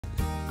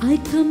I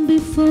come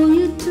before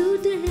you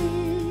today,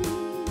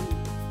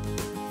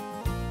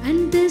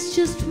 and there's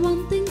just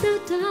one thing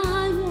that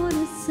I want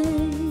to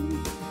say.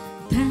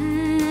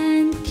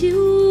 Thank you,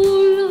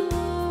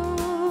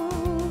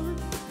 Lord.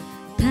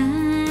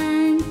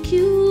 Thank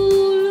you,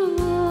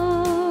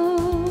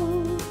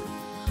 Lord,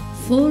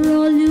 for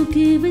all you've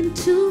given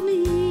to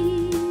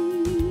me,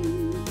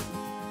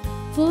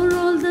 for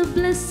all the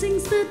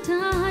blessings that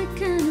I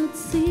cannot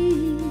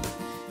see.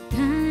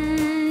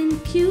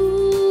 Thank you,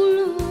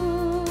 Lord.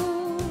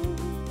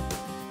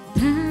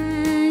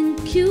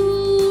 Thank you,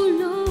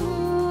 Lord.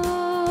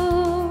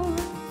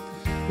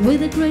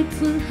 With a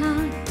grateful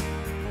heart,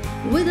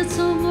 with a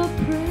song of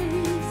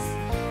praise,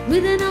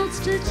 with an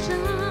outstretched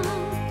arm,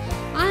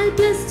 I'll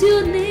bless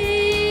your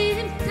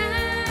name.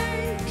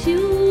 Thank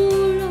you,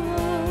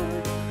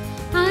 Lord.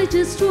 I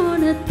just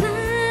want to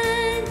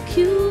thank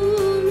you,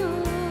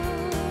 Lord.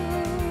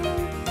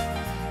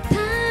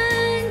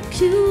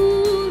 Thank you,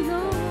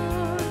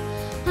 Lord.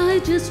 I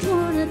just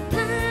want to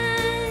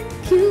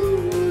thank you,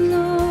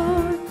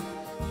 Lord.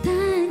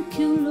 Thank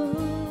you, Lord.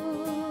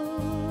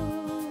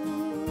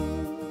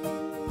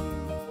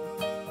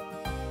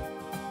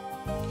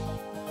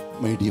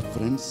 My dear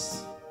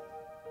friends,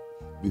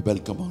 we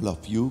welcome all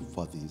of you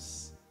for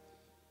this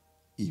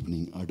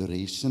evening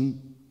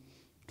adoration.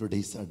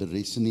 Today's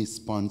adoration is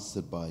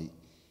sponsored by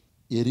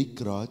Eric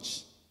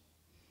Raj,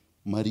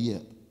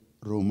 Maria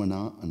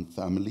Romana and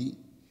family,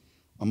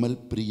 Amal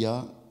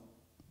Priya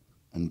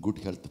and good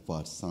health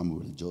for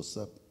Samuel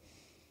Joseph,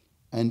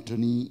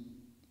 Anthony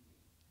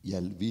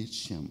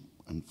Yalvisham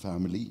and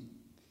family,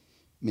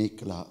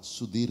 Mekala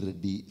Sudhir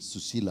Reddy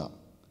Susila.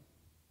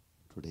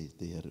 Today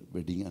their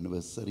wedding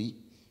anniversary.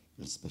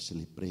 We'll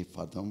especially pray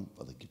for them,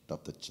 for the gift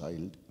of the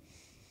child.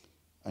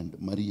 And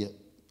Maria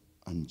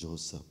and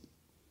Joseph,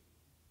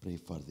 pray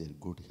for their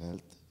good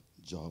health,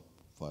 job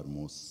for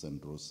Moses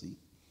and Rosie.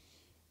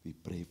 We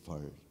pray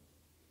for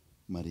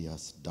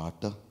Maria's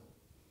daughter,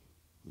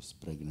 who is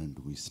pregnant,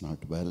 who is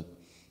not well.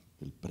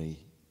 We'll pray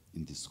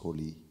in this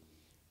holy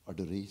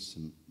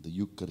adoration. The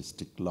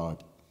Eucharistic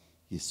Lord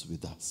is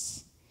with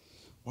us.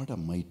 What a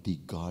mighty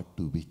God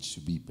to which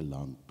we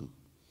belong to.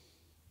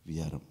 We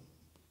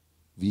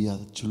are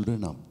the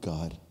children of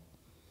God.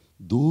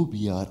 Though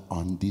we are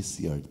on this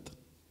earth,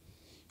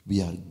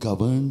 we are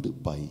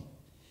governed by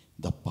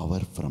the power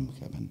from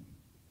heaven.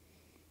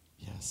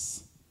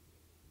 Yes.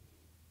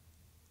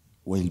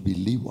 While we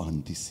live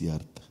on this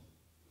earth,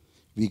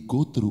 we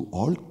go through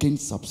all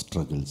kinds of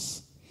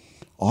struggles,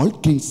 all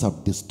kinds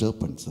of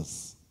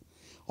disturbances,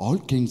 all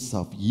kinds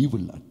of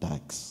evil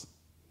attacks.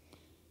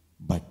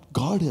 But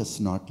God has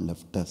not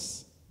left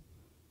us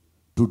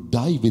to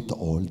die with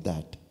all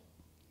that.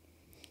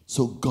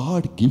 So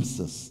God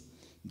gives us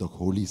the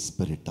Holy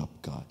Spirit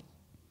of God.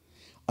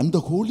 And the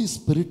Holy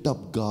Spirit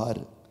of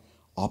God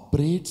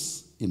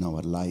operates in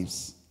our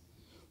lives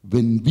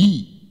when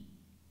we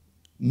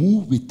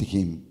move with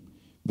Him,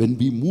 when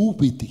we move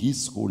with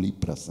His holy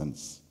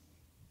presence.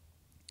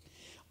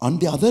 On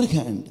the other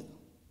hand,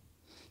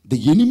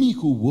 the enemy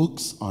who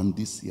works on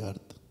this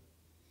earth,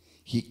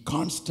 he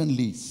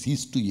constantly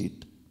sees to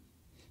it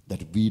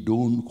that we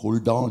don't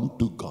hold on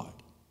to God.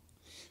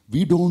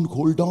 We don't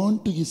hold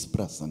on to His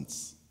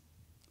presence,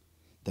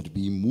 that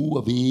we move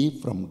away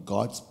from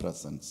God's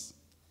presence.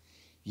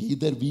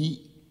 Either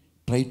we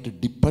try to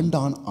depend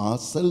on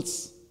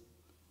ourselves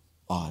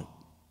or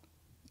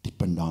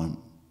depend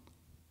on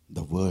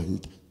the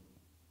world,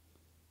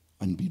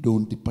 and we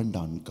don't depend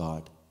on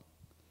God,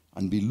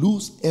 and we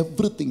lose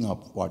everything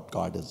of what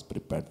God has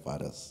prepared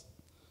for us.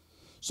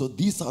 So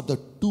these are the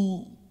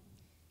two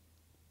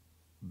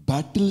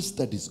battles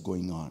that is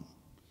going on.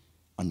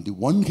 On the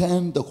one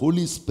hand, the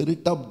Holy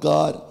Spirit of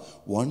God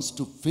wants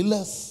to fill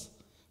us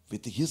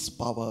with His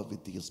power,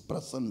 with His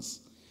presence,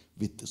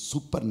 with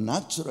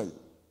supernatural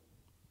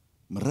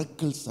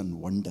miracles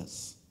and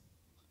wonders.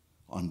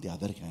 On the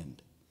other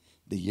hand,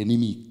 the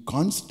enemy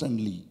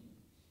constantly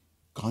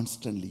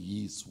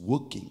is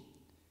working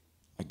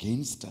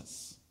against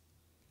us,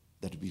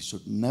 that we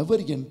should never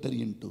enter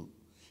into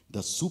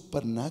the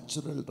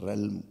supernatural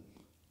realm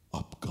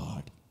of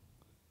God.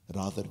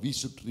 Rather, we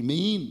should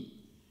remain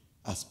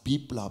as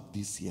people of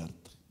this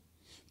earth.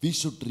 We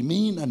should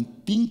remain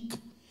and think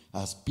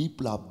as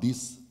people of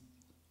this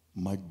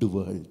mud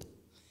world.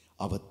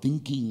 Our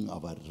thinking,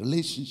 our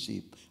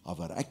relationship,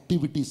 our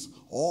activities,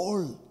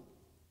 all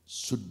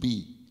should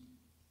be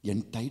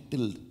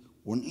entitled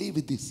only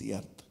with this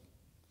earth.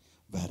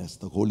 Whereas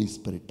the Holy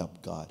Spirit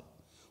of God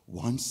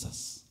wants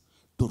us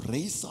to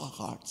raise our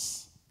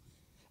hearts,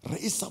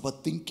 raise our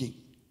thinking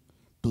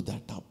to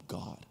that of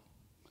God,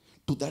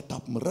 to that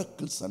of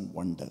miracles and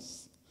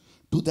wonders,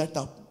 to that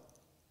of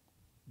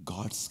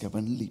God's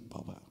heavenly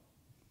power.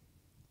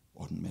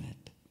 1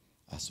 minute,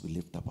 as we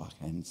lift up our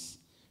hands,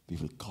 we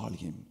will call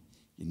Him,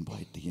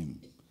 invite Him.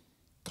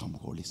 Come,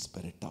 Holy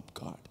Spirit of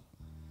God.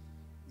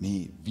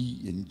 May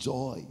we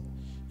enjoy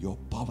your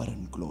power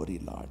and glory,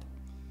 Lord.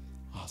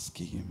 Ask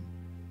Him.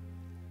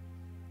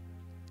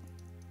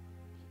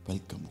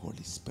 Welcome,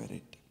 Holy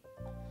Spirit.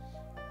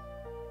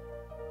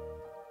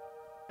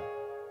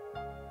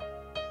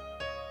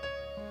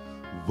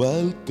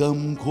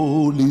 Welcome,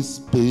 Holy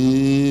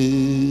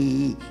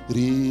Spirit.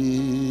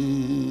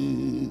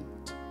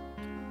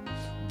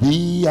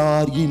 We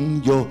are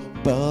in your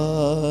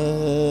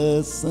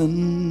presence.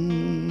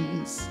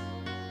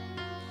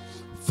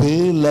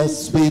 Fill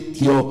us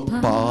with your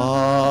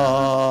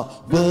power.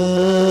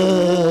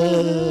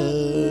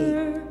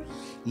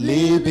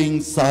 Live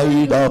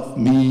inside of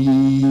me.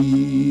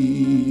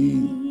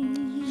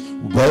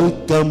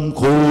 Welcome,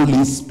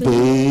 Holy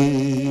Spirit.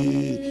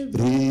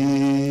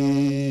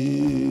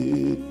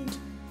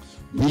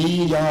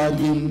 We are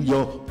in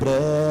your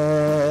presence.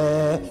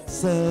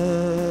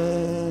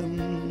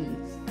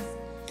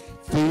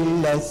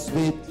 Fill us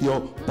with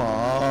your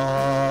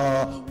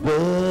power.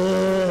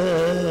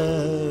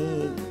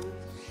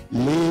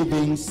 Live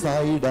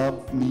inside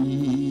of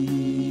me.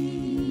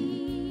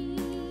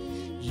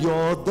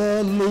 You're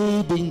the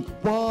living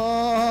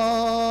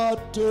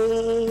water,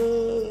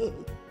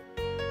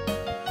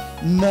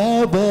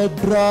 never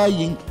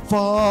drying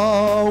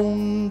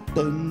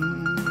fountain,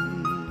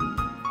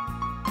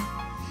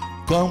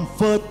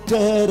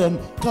 comforter and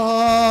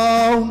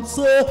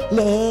counselor.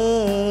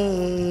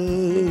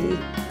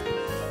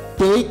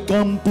 Take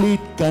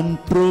complete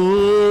control.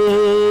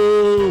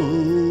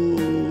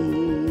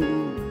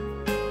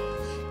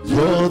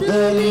 You're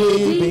the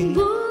living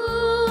water,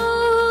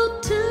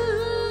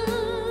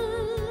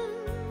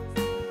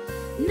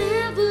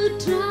 never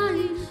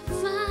drying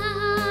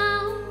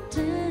fountain,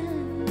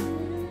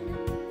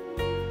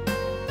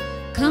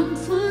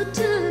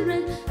 comforter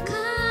and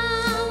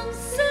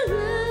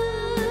counselor.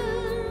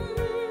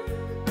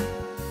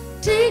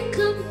 Take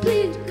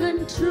complete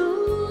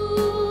control.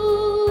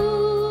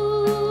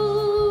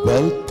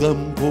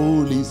 Welcome,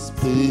 Holy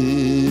Spirit.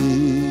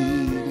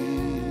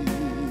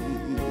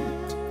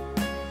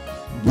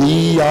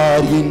 We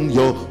are in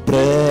your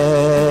presence.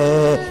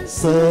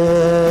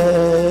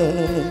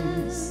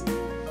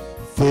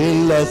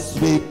 Fill us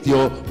with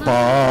your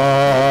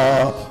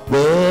power.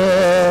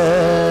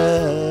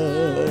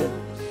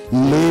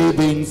 Live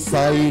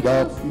inside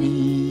of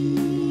me.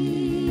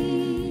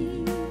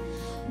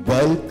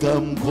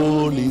 Welcome,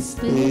 Holy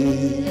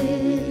Spirit.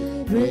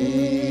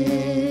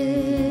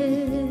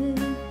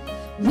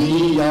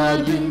 We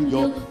are in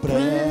your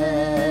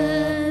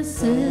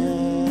presence.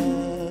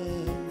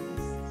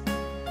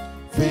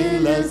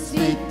 Fill us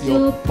with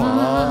your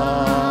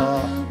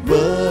power.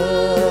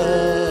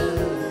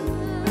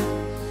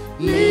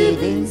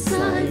 Live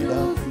inside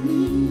of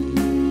me.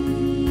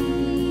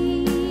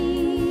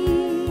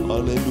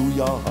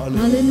 Hallelujah,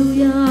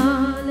 hallelujah, Hallelujah,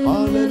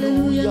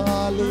 hallelujah,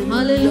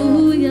 hallelujah,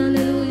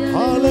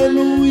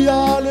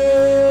 hallelujah,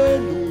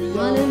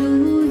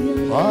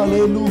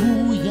 hallelujah,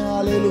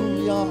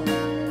 hallelujah,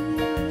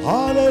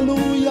 hallelujah,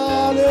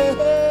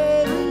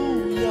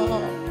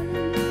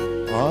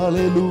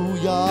 hallelujah,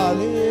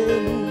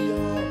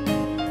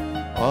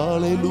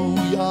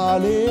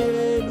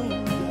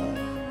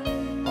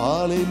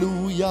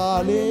 hallelujah,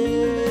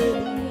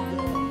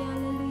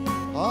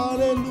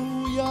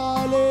 hallelujah,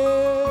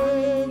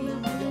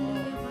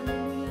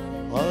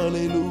 hallelujah,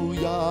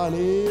 hallelujah,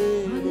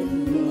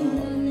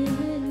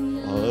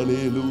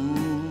 hallelujah,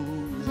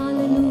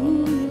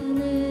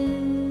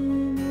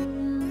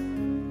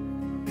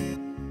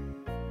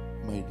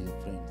 My dear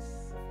friends,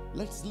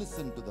 let's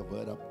listen to the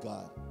word of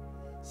God.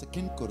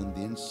 2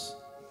 Corinthians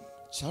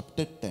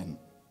chapter 10,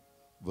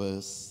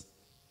 verse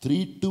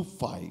 3 to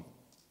 5.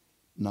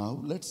 Now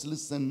let's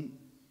listen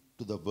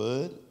to the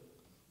word,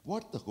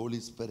 what the Holy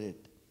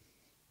Spirit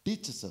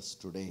teaches us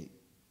today.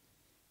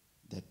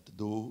 That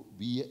though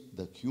we,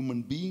 the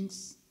human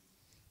beings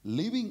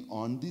living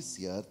on this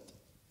earth,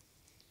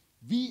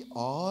 we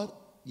are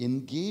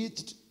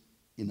engaged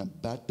in a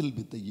battle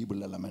with the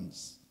evil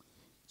elements.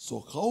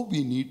 So how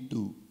we need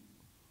to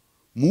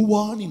move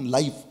on in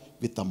life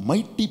with the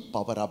mighty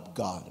power of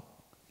God.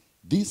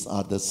 These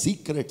are the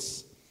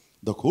secrets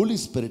the Holy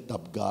Spirit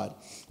of God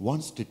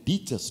wants to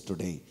teach us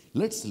today.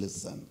 Let's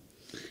listen.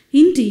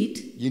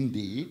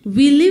 Indeed,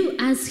 we live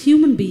as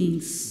human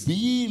beings.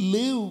 We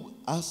live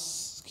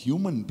as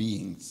human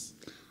beings.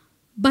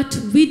 But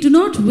we do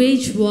not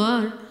wage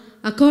war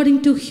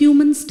according to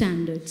human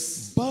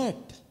standards.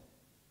 But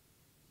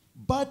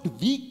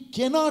we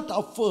cannot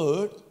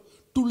afford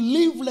to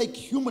live like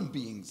human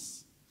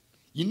beings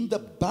in the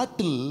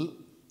battle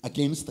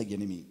against the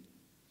enemy.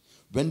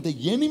 When the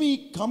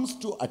enemy comes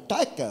to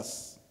attack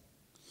us,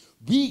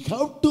 we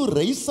have to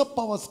raise up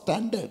our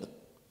standard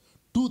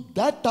to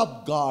that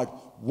of God.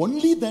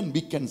 Only then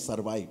we can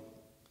survive.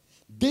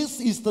 This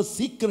is the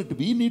secret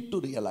we need to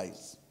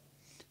realize.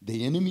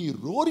 The enemy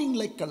roaring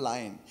like a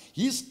lion,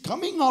 he is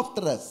coming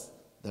after us.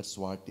 That's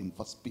what in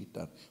 1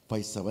 Peter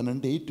 5, 7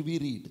 and 8 we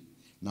read.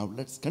 Now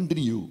let's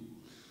continue.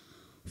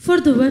 For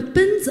the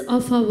weapons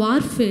of our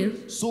warfare.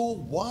 So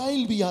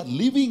while we are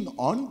living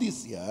on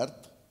this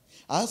earth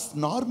as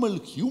normal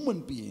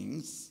human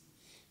beings,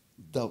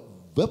 the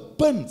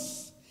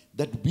weapons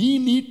that we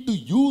need to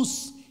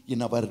use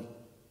in our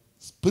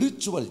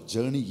spiritual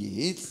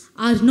journey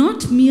are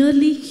not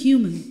merely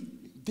human.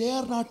 They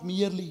are not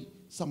merely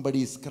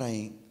somebody is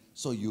crying,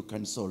 so you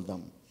console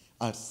them.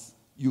 as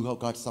you have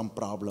got some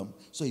problem.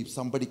 So if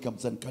somebody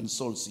comes and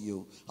consoles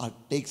you or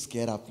takes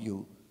care of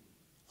you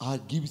or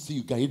gives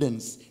you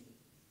guidance,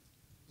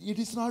 it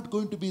is not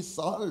going to be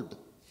solved.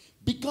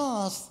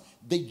 Because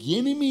the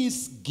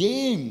enemy's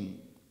game,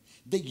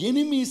 the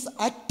enemy's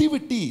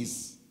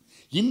activities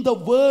in the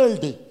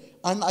world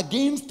and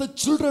against the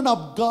children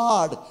of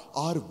God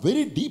are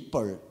very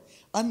deeper.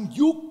 And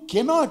you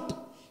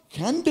cannot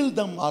handle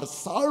them or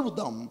solve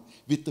them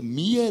with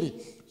mere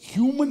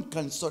human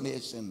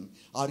consolation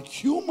or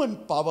human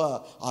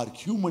power or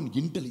human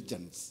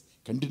intelligence.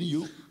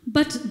 Continue.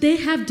 But they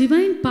have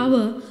divine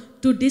power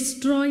to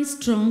destroy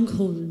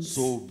strongholds.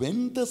 So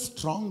when the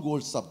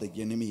strongholds of the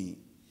enemy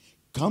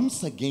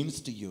comes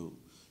against you,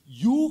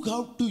 you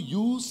have to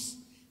use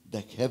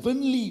the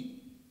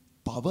heavenly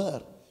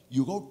power.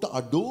 You have to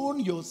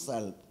adorn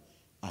yourself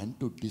and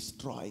to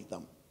destroy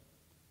them.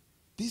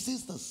 This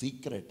is the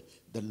secret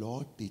the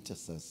Lord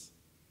teaches us.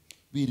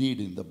 We read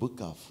in the book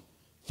of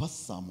 1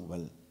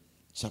 Samuel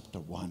chapter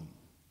 1.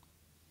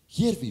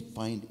 Here we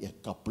find a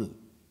couple,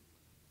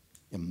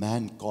 a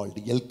man called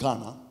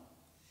Elkanah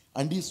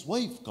and his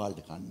wife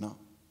called Hannah.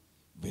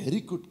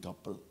 Very good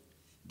couple.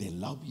 They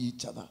love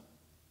each other.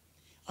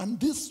 And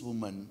this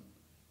woman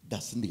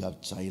doesn't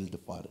have child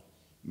for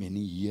many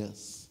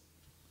years.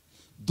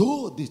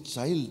 Though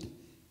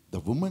the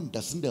woman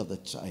doesn't have the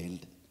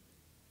child,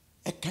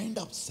 a kind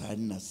of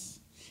sadness,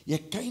 a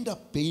kind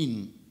of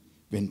pain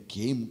when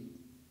came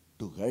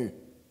to her.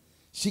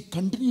 She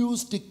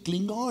continues to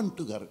cling on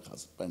to her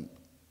husband.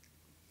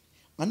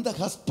 And the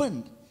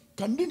husband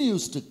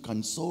continues to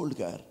console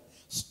her,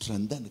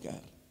 strengthen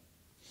her.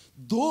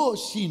 Though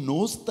she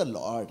knows the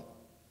Lord,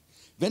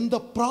 when the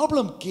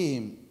problem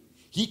came,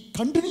 he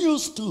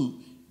continues to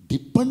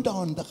depend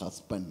on the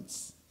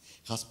husband's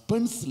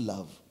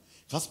love,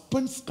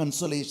 husband's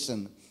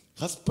consolation,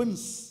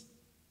 husband's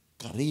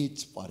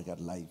courage for her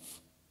life.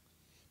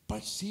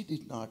 But she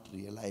did not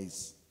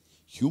realize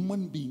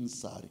human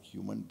beings are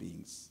human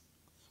beings.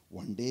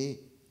 One day,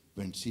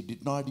 when she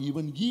did not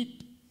even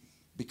eat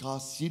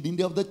because she didn't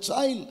have the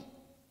child,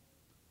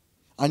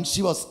 and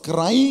she was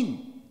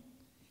crying,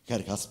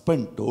 her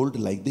husband told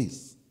like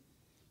this.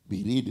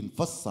 We read in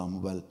 1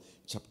 Samuel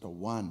chapter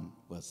 1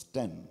 verse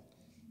 10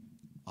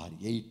 or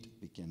 8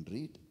 we can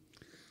read.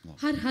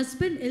 Her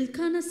husband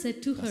Elkanah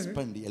said to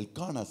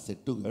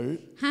her,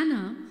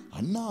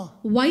 Hannah,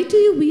 why do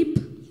you weep?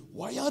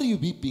 Why are you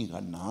weeping,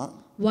 Hannah?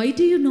 Why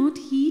do you not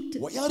eat?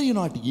 Why are you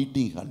not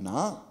eating,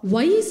 Hannah?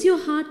 Why is your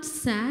heart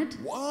sad?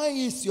 Why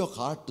is your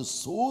heart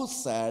so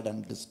sad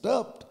and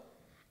disturbed?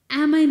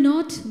 Am I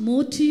not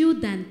more to you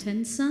than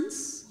 10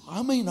 sons?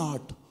 Am I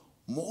not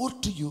more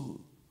to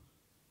you?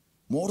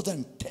 More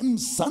than 10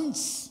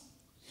 sons?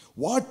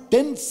 What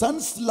 10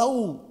 sons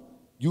love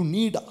you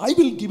need, I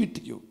will give it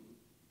to you.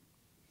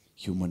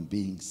 Human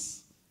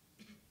beings,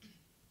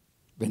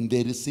 when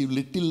they receive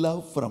little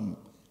love from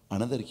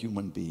another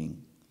human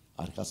being,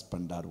 or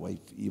husband or wife,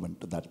 even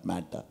to that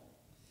matter,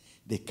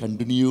 they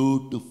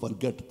continue to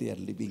forget their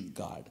living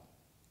God.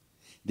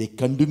 They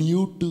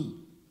continue to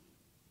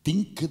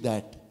think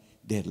that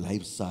their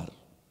lives are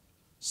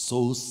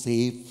so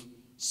safe,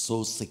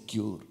 so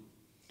secure.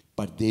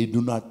 But they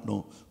do not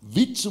know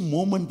which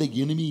moment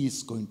the enemy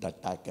is going to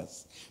attack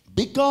us.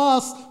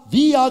 Because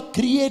we are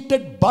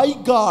created by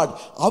God.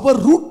 Our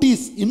root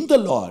is in the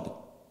Lord.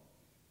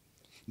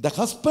 The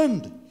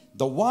husband,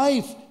 the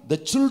wife, the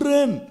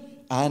children,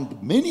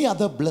 and many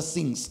other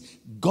blessings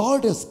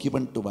God has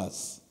given to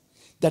us.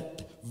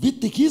 That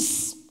with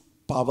His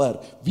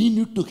power, we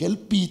need to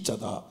help each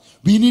other.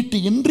 We need to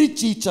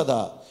enrich each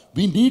other.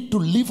 We need to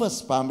live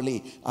as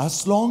family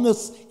as long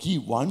as He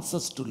wants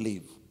us to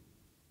live.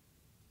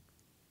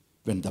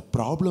 When the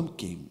problem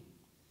came,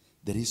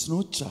 there is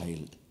no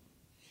child.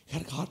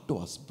 Her heart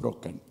was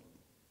broken.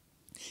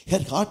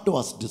 Her heart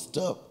was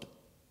disturbed.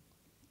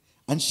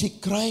 And she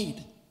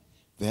cried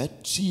where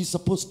she is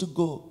supposed to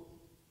go.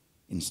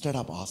 Instead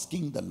of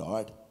asking the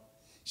Lord,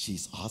 she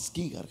is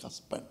asking her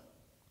husband.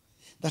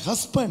 The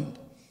husband,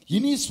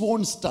 in his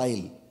own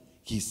style,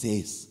 he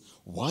says,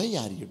 why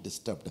are you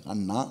disturbed,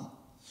 Hannah?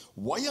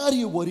 Why are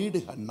you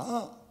worried,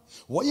 Hannah?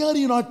 Why are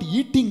you not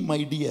eating,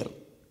 my dear?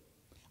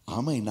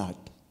 Am I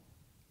not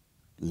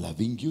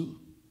loving you?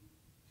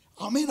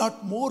 Am I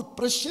not more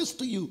precious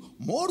to you?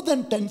 More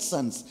than 10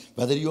 sons.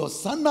 Whether you are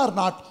son or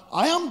not,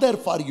 I am there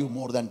for you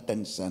more than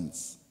 10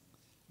 sons.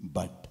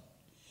 But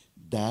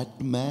that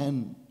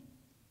man,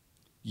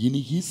 in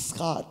his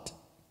heart,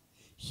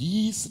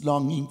 he is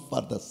longing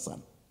for the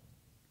son,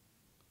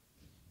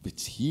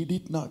 which he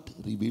did not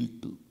reveal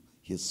to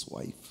his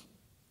wife.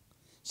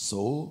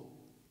 So,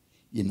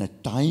 in a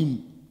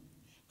time,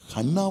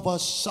 Hannah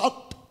was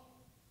shocked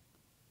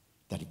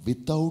that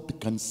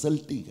without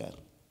consulting her,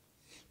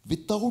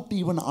 without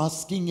even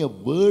asking a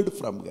word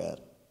from her,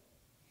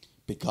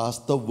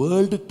 because the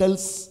world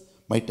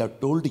might have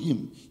told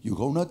him, you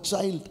have no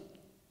child,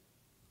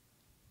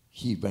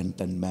 he went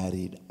and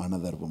married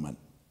another woman.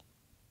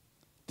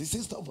 This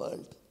is the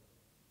world.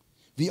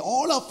 We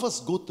all of us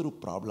go through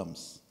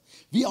problems.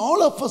 We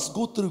all of us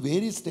go through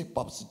various type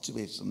of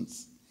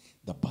situations.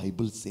 The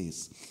Bible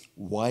says,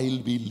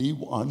 while we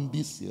live on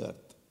this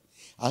earth,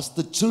 as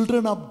the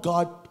children of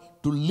God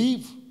to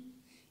live,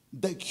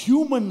 the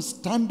human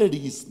standard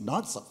is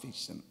not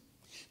sufficient.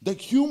 The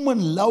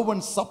human love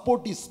and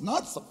support is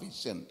not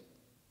sufficient.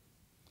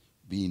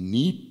 We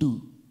need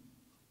to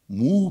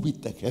move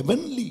with the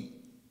heavenly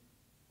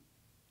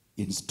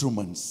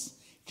instruments,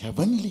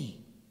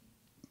 heavenly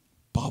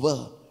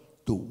power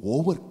to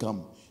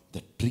overcome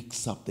the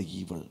tricks of the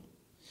evil.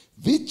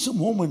 Which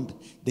moment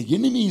the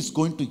enemy is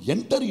going to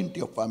enter into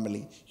your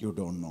family, you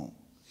don't know.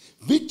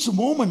 Which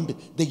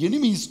moment the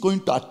enemy is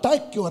going to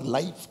attack your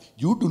life,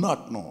 you do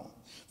not know.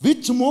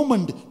 Which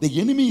moment the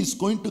enemy is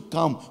going to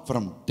come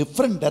from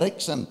different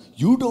direction,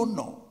 you don't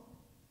know.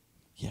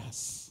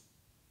 Yes.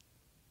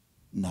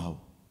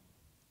 Now,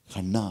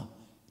 Hannah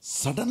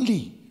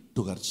suddenly,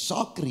 to her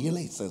shock,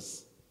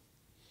 realizes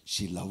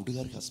she loved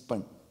her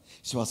husband.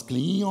 She was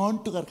clinging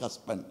on to her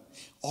husband.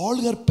 All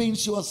her pain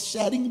she was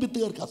sharing with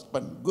her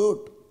husband.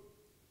 Good.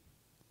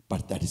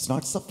 But that is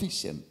not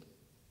sufficient.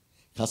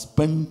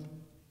 Husband,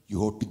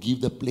 you have to give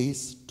the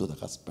place to the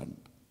husband.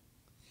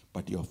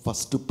 But your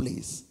first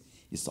place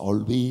is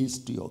always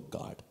to your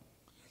God.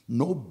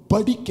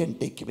 Nobody can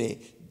take away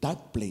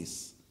that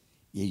place,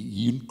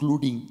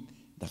 including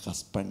the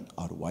husband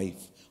or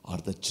wife or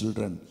the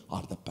children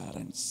or the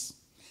parents.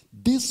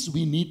 This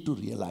we need to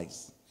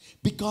realize.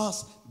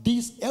 Because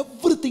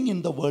everything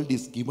in the world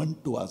is given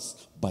to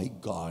us by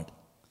God.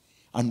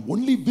 And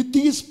only with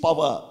His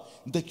power,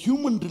 the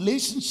human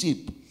relationship,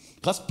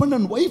 husband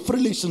and wife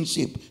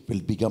relationship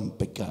will become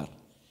bigger,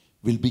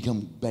 will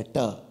become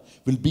better,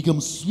 will become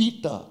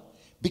sweeter.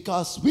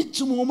 Because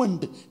which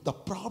moment the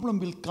problem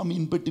will come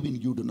in between,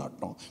 you do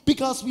not know.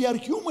 Because we are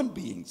human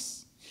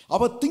beings.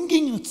 Our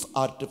thinkings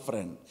are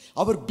different.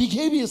 Our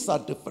behaviors are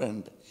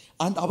different.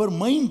 And our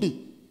mind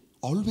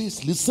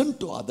always listen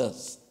to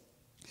others.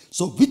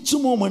 So which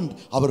moment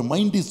our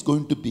mind is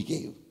going to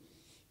behave?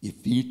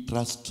 If we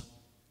trust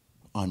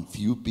on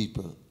few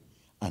people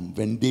and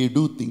when they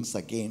do things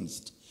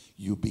against,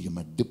 you become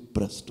a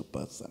depressed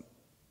person.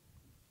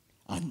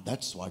 And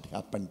that's what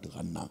happened to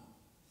Hannah.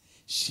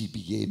 She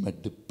became a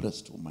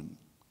depressed woman.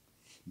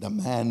 The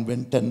man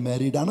went and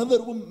married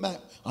another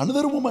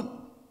woman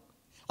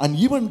and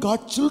even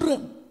got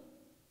children.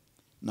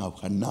 Now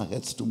Hannah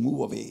has to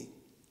move away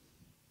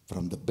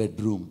from the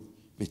bedroom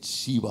which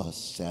she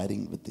was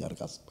sharing with her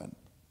husband.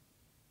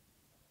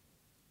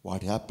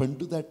 What happened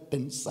to that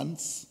 10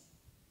 sons?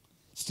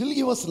 Still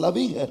he was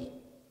loving her,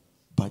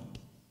 but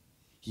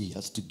he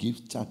has to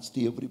give chance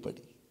to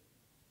everybody.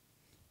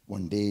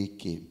 One day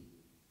came.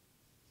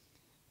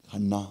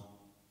 Hannah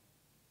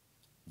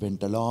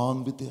went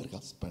along with her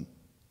husband,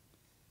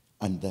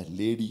 and the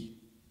lady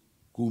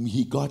whom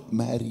he got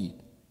married,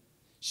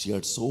 she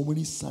had so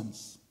many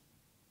sons.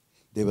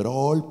 They were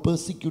all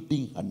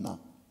persecuting Hannah.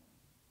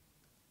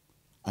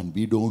 And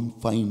we don't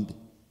find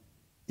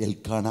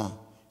Elkanah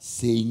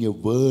saying a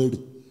word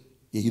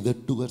either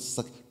to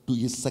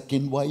his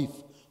second wife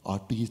or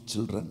to his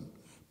children.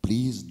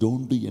 Please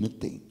don't do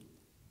anything.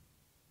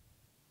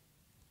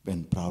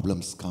 When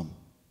problems come,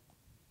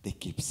 they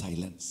keep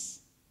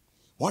silence.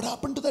 What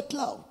happened to that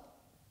love?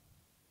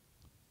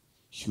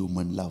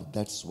 Human love.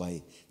 That's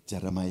why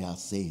Jeremiah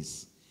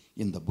says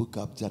in the book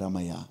of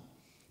Jeremiah,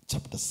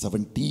 chapter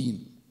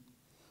 17,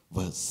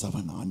 verse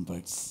 7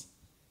 onwards.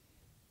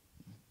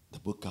 The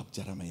book of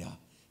Jeremiah,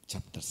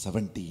 chapter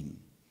 17.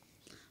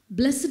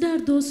 Blessed are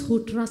those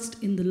who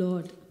trust in the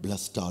Lord.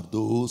 Blessed are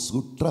those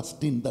who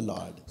trust in the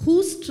Lord.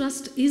 Whose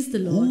trust is the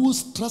Lord.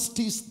 Whose trust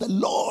is the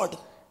Lord.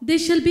 They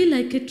shall be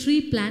like a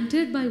tree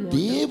planted by water.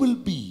 They will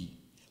be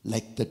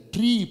like the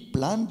tree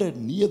planted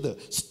near the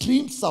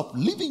streams of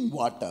living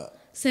water.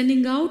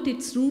 Sending out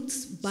its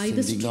roots by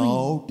the stream. Sending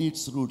out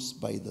its roots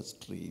by the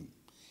stream.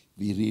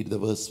 We read the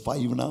verse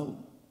 5 now.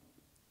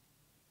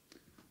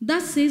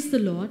 Thus says the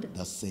Lord.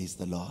 Thus says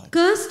the Lord.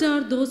 Cursed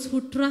are those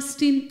who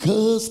trust in.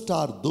 Cursed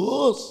are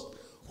those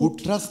who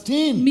trust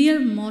in. Mere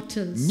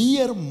mortals.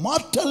 Mere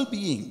mortal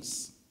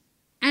beings.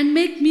 And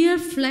make mere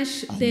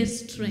flesh their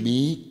strength.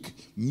 Make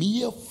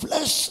mere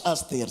flesh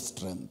as their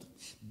strength.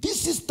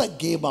 This is the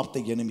game of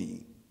the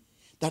enemy.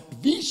 That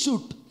we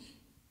should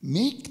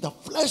make the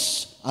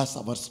flesh as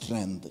our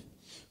strength.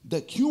 The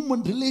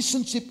human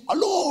relationship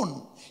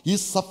alone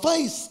is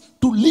suffice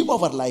to live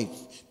our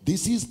life.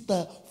 This is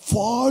the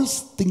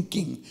false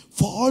thinking,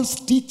 false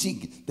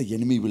teaching the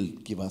enemy will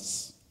give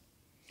us.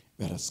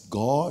 Whereas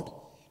God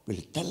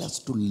will tell us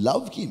to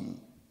love Him.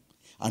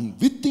 And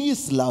with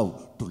His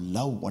love, to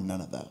love one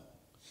another.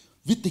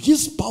 With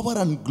His power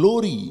and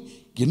glory,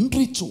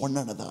 enrich one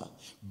another.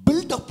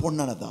 Build up one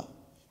another.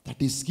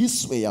 That is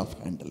His way of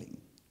handling.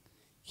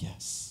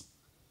 Yes.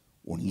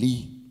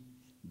 Only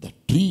the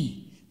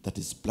tree that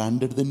is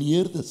planted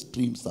near the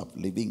streams of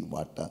living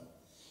water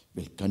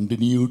will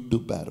continue to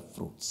bear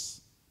fruits.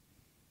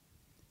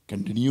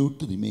 Continue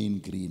to remain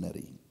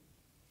greenery.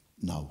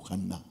 Now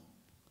Hannah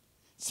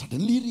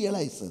suddenly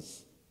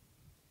realizes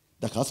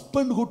the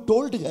husband who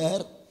told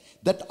her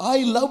that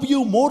I love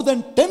you more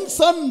than 10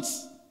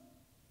 sons,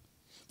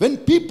 When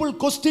people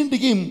questioned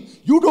him,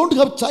 you don't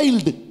have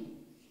child.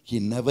 He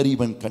never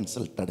even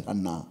consulted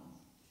Hannah.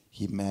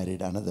 He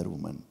married another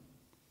woman.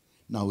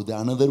 Now the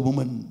another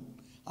woman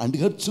and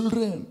her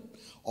children,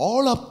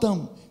 all of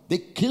them, they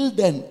killed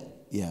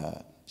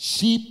a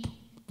sheep,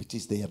 which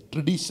is their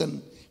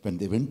tradition, when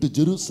they went to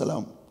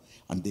Jerusalem.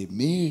 And they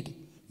made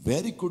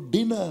very good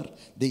dinner.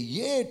 They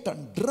ate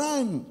and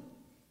drank.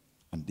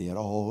 And they are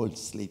all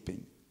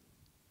sleeping.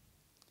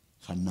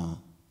 Hannah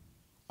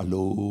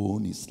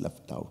alone is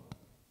left out.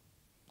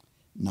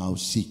 Now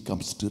she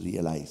comes to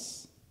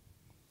realize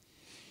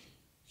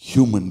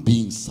human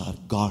beings are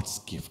God's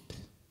gift.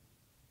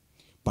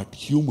 But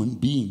human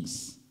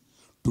beings,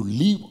 to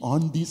live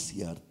on this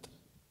earth,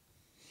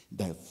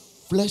 the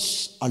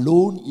flesh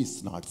alone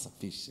is not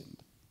sufficient.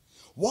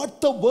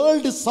 What the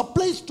world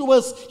supplies to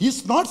us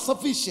is not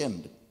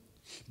sufficient.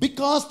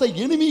 Because the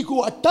enemy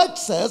who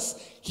attacks us,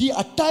 he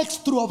attacks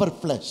through our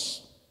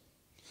flesh.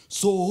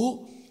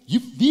 So,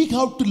 if we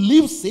have to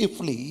live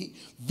safely,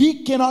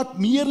 we cannot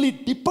merely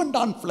depend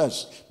on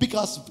flesh.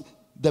 Because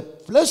the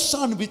flesh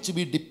on which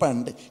we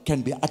depend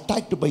can be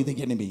attacked by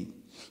the enemy.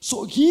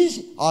 So,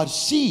 he or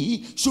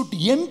she should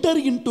enter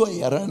into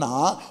an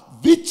arena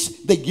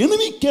which the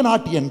enemy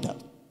cannot enter.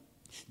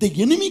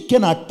 The enemy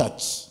cannot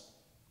touch.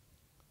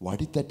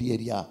 What is that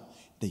area?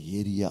 The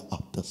area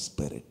of the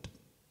Spirit.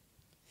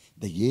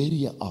 The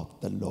area of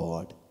the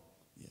Lord.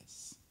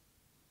 Yes.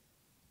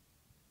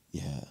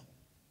 Yeah.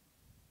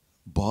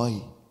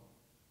 Boy,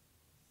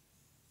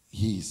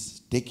 he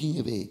is taking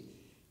away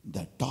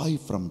the toy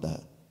from the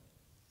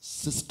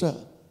sister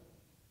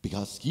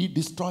because he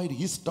destroyed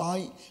his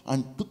toy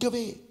and took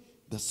away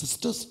the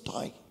sister's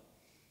toy.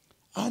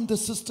 And the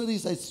sister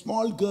is a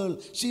small girl.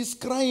 She is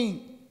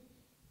crying.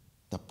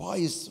 The boy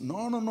is,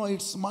 no,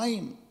 it's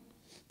mine.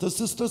 The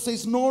sister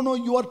says, no,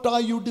 your toy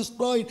you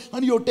destroyed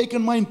and you have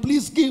taken mine.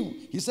 Please give.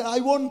 He said, I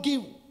won't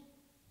give.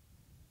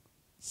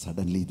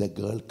 Suddenly the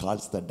girl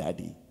calls the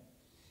daddy.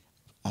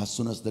 As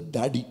soon as the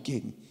daddy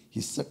came, he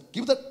said,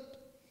 give that.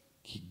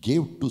 He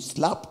gave to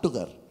slap to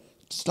her,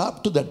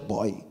 slap to that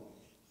boy.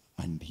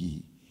 And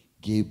he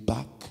gave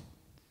back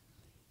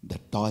the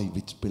toy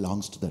which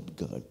belongs to that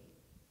girl.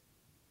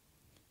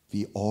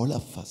 We all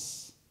of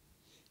us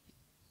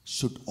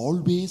should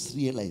always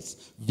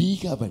realize we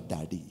have a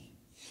daddy.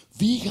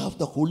 We have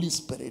the Holy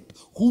Spirit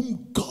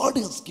whom God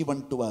has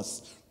given to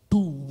us to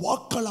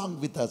walk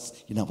along with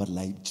us in our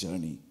life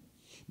journey.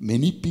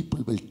 Many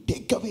people will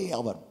take away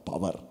our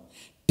power,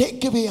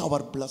 take away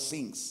our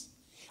blessings.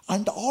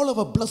 And all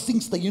our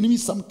blessings, the enemy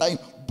sometimes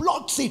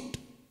blocks it.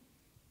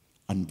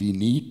 And we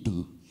need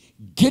to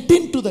get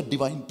into the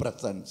divine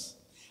presence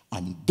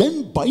and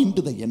then bind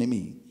the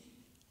enemy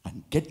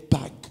and get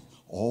back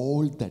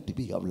all that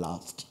we have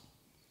lost.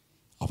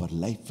 Our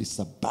life is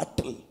a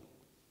battle.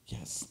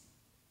 Yes.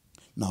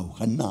 Now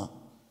Hannah,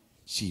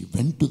 she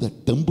went to the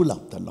temple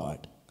of the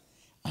Lord.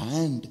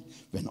 And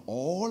when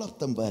all of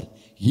them were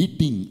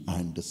eating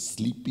and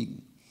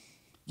sleeping,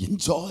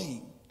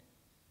 enjoying,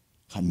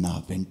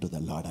 Hannah went to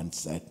the Lord and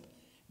said,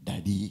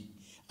 Daddy,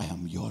 I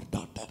am your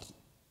daughter.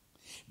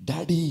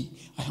 Daddy,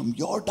 I am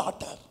your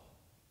daughter.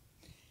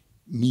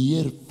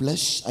 Mere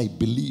flesh I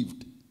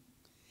believed.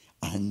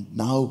 And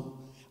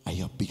now I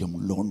have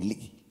become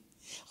lonely.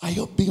 I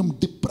have become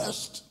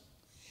depressed.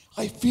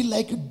 I feel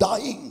like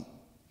dying.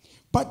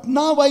 But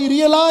now I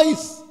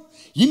realize,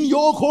 in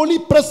your holy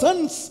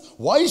presence,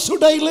 why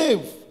should I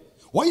live?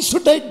 Why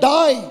should I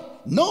die?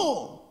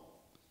 No.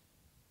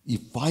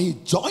 If I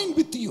join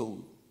with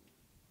you,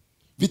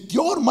 with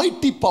your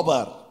mighty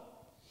power,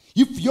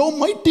 if your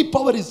mighty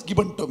power is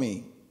given to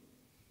me,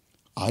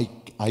 I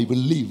will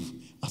live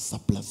as a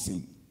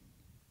blessing.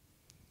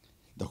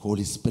 The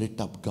Holy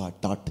Spirit of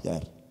God taught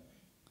her.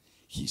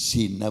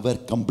 She never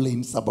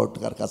complains about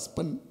her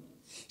husband.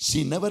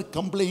 She never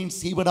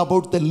complains even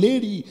about the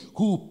lady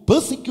who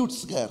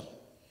persecutes her,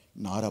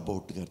 nor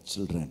about her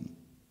children.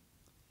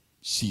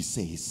 She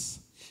says,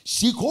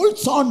 she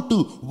holds on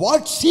to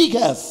what she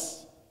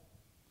has.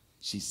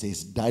 She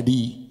says,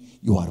 Daddy,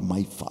 you are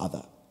my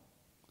father.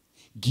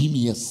 Give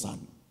me a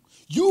son.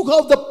 You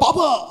have the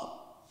power.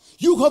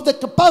 You have the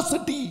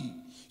capacity.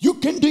 You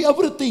can do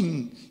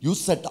everything. You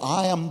said,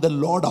 I am the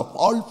Lord of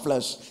all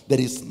flesh. There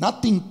is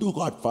nothing too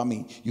hard for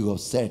me. You have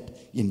said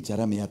in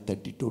Jeremiah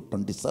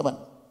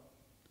 32:27.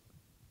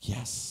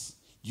 Yes,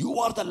 you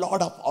are the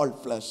Lord of all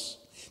flesh.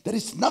 There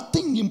is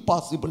nothing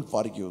impossible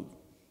for you.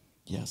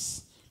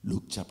 Yes,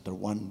 Luke chapter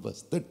 1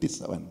 verse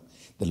 37.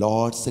 The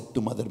Lord said to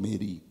Mother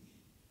Mary,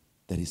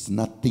 there is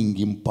nothing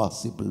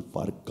impossible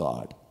for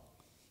God.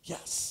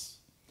 Yes.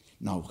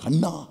 Now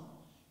Hannah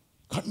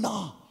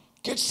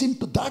gets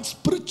into that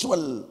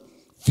spiritual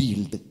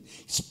field,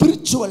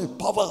 spiritual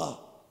power.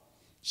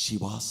 She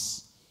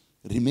was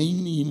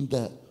remaining in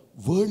the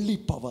worldly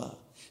power.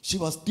 She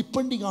was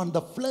depending on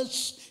the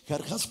flesh,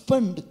 her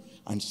husband,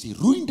 and she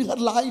ruined her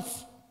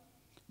life.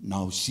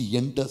 Now she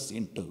enters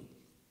into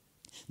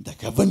the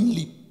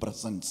heavenly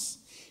presence.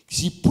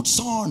 She puts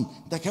on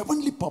the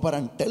heavenly power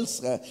and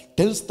tells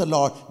the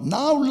Lord,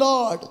 now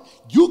Lord,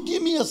 you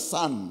give me a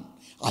son.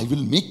 I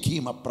will make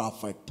him a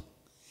prophet.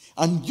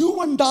 And you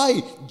and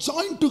I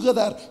join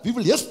together, we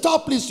will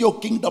establish your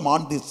kingdom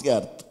on this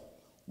earth.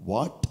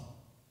 What?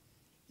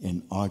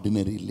 An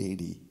ordinary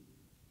lady,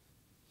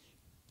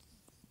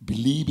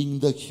 believing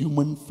the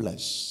human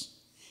flesh,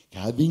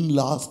 having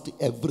lost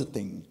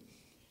everything,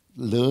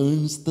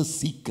 learns the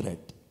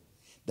secret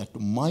that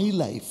my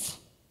life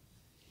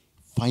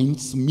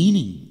finds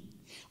meaning.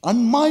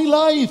 And my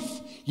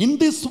life in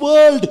this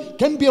world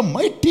can be a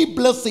mighty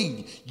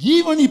blessing,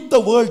 even if the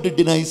world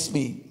denies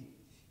me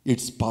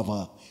its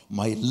power.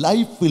 My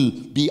life will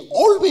be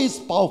always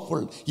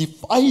powerful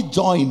if I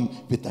join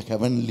with the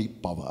heavenly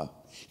power,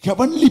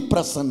 heavenly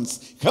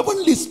presence,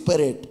 heavenly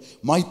spirit.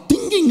 My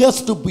thinking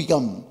has to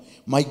become,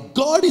 my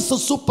God is a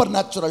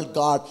supernatural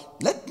God.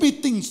 Let me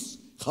think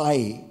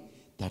high.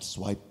 That's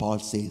why Paul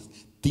says,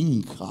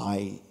 think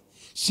high.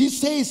 She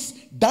says,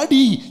 Daddy,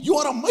 you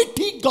are a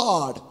mighty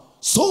God.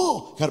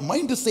 So her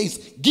mind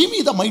says, give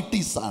me the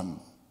mighty son.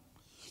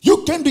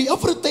 You can do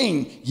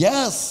everything.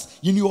 Yes,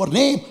 in your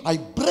name, I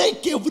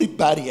break every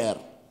barrier.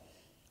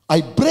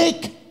 I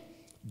break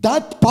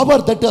that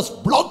power that has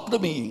blocked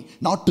me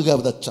not to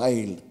have the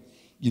child.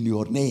 In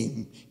your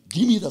name,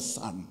 give me the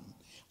son,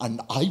 and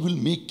I will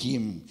make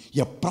him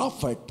a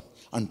prophet.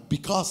 And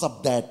because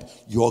of that,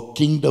 your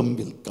kingdom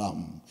will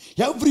come.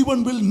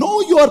 Everyone will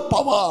know your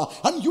power,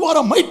 and you are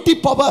a mighty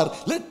power.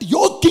 Let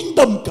your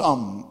kingdom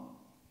come.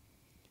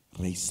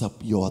 Raise up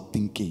your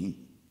thinking.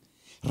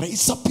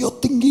 Raise up your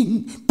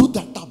thinking to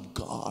that of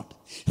God.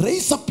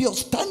 Raise up your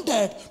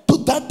standard to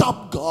that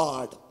of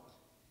God.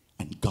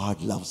 And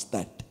God loves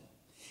that.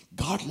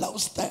 God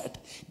loves that.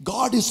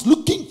 God is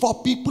looking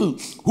for people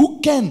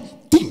who can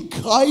think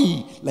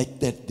high like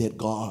that, their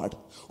God.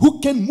 Who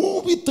can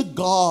move with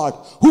God.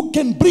 Who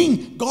can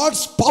bring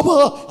God's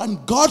power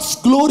and God's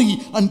glory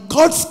and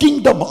God's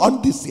kingdom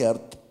on this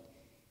earth.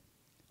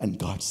 And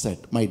God said,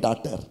 my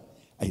daughter,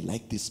 I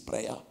like this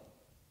prayer.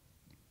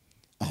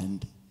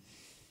 And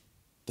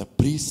the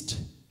priest,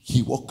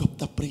 he woke up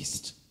the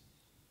priest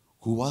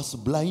who was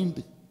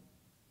blind.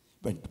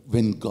 But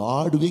when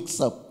God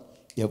wakes up,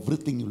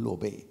 everything will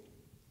obey.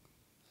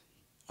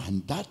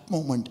 And that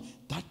moment,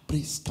 that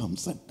priest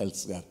comes and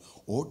tells her,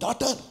 oh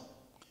daughter,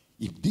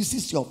 if this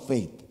is your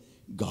faith,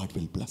 God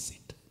will bless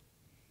it.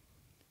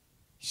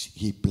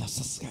 He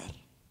blesses her.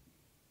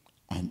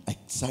 And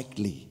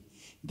exactly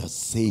the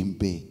same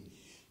way,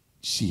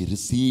 she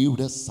received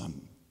a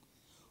son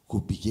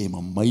who became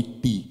a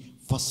mighty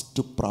first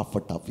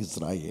prophet of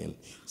Israel,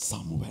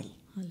 Samuel.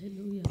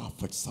 Hallelujah.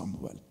 Prophet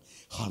Samuel.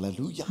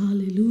 Hallelujah.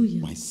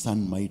 Hallelujah. My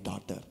son, my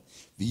daughter,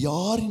 we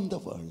are in the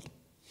world.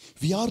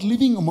 We are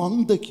living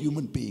among the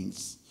human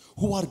beings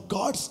who are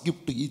God's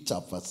gift to each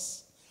of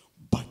us.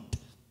 But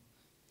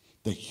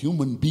the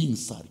human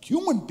beings are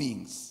human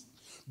beings.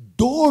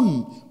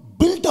 Don't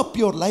build up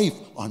your life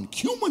on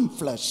human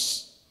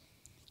flesh.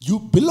 You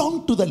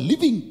belong to the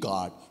living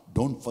God.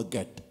 Don't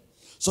forget.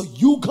 So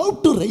you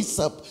have to raise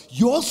up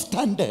your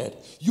standard,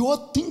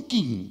 your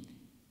thinking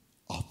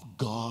of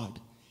God,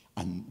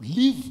 and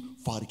live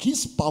for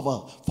His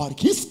power, for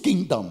His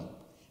kingdom.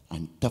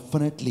 And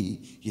definitely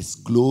His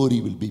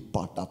glory will be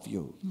part of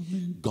you.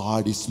 Amen.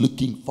 God is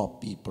looking for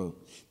people.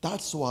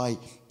 That's why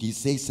He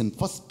says in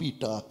 1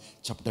 Peter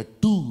chapter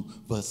 2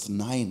 verse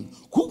 9,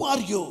 who are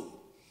you?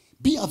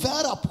 Be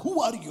aware of who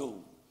are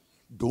you.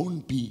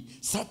 Don't be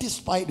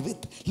satisfied with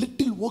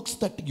little works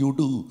that you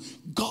do.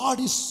 God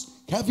is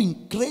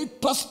having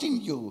great trust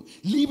in you,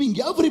 leaving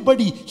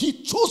everybody.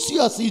 He chose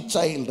you as His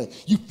child.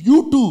 If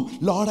you do,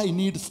 Lord, I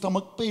need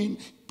stomach pain,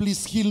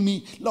 please heal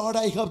me. Lord,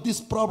 I have this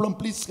problem,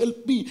 please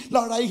help me.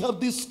 Lord, I have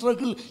this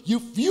struggle.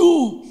 If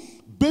you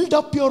build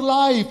up your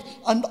life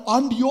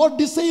and your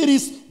desire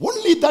is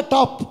only that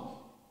of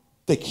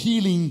the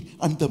healing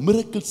and the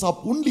miracles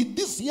of only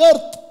this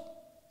earth,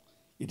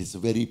 it is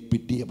very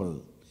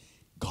pitiable.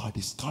 God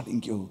is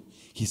calling you.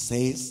 He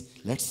says,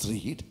 let's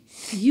read.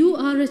 You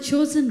are a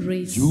chosen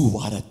race. You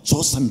are a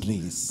chosen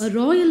race. A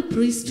royal A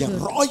priesthood.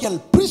 royal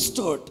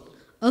priesthood.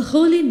 A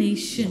holy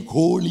nation.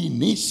 Holy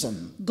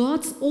nation.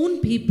 God's own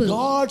people.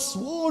 God's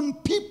own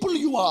people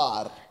you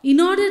are. In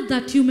order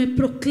that you may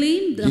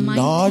proclaim the In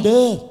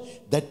order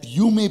that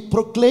you may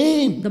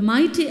proclaim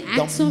mighty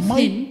acts the of Him.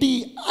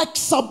 mighty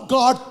acts of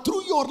God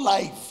through your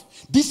life.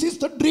 This is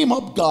the dream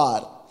of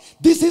God.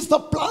 This is the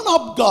plan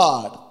of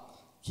God.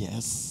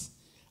 Yes.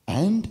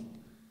 And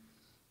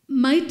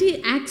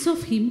Mighty acts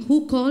of Him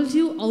who called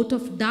you out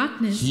of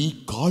darkness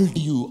He called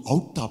you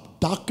out of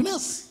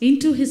darkness.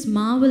 into His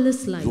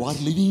marvelous light. You are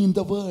living in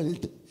the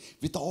world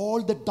with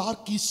all the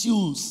dark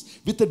issues,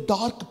 with the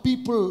dark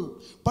people.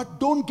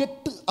 But don't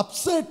get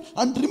upset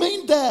and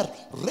remain there.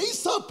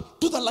 Raise up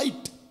to the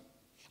light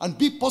and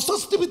be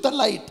possessed with the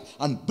light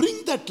and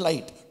bring that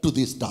light to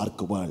this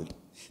dark world.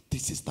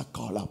 This is the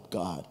call of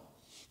God.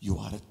 You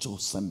are a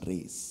chosen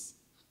race.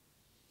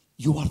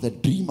 You are the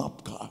dream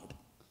of God.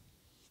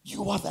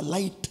 You are the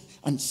light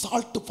and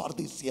salt for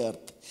this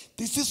earth.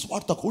 This is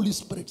what the Holy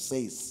Spirit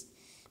says.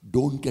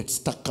 Don't get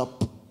stuck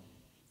up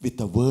with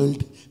the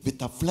world, with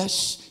the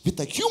flesh, with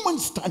the human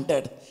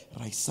standard.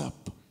 Rise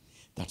up.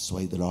 That's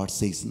why the Lord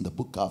says in the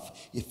book of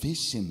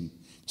Ephesians,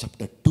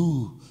 chapter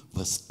 2,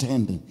 verse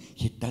 10,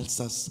 He tells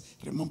us,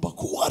 remember,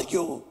 who are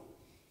you?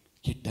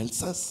 He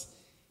tells us,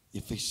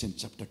 Ephesians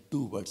chapter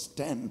 2, verse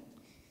 10.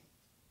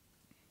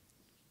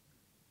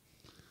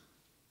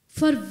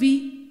 For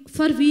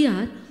we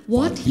are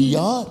what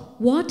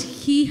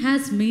He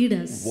has made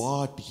us.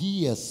 What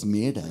He has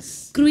made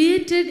us.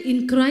 Created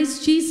in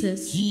Christ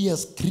Jesus. He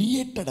has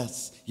created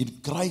us in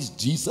Christ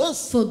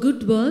Jesus. For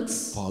good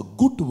works. For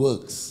good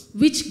works.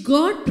 Which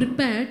God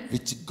prepared.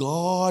 Which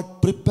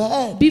God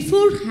prepared.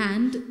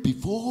 Beforehand.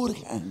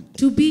 Beforehand.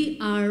 To be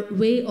our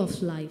way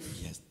of life.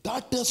 Yes,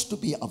 that is to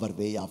be our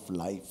way of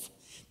life.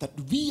 That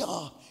we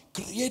are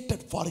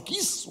created for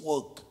His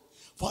work.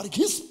 For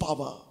His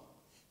power.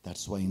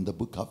 That's why in the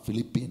book of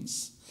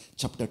Philippians,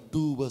 chapter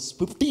 2, verse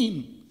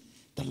 15,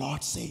 the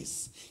Lord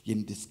says,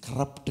 in this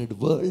corrupted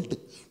world,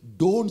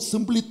 don't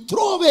simply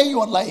throw away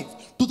your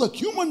life to the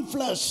human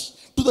flesh,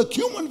 to the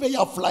human way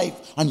of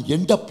life, and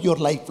end up your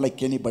life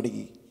like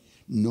anybody.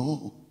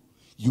 No,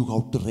 you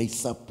have to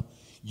raise up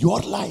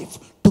your life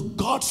to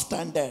God's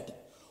standard.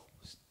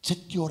 Check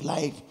your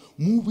life,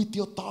 move with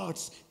your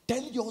thoughts.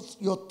 Tell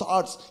your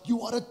thoughts,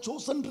 you are a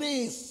chosen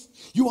race.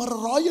 You are a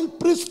royal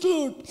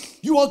priesthood.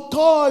 You are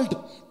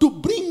called to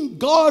bring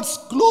God's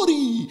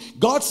glory,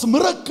 God's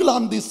miracle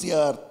on this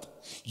earth.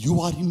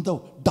 You are in the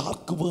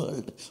dark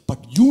world,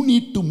 but you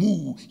need to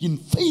move in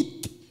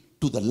faith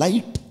to the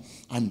light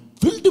and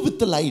filled with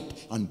the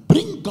light and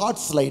bring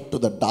God's light to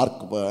the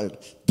dark world.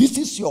 This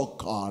is your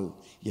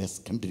call. Yes,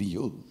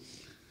 continue.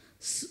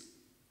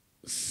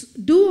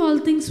 Do all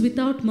things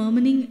without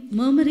murmuring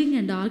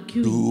and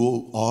arguing.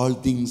 Do all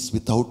things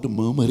without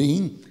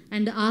murmuring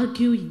and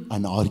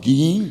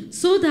arguing.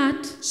 So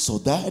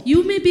that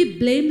you may be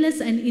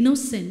blameless and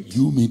innocent.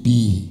 You may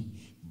be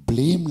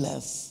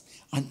blameless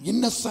and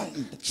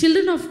innocent.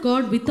 Children of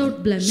God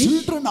without blemish.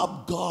 Children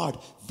of God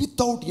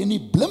without any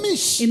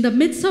blemish. In the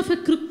midst of a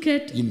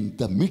crooked. In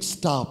the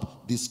midst of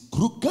this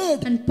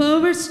crooked and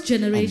perverse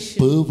generation.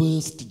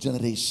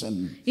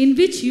 In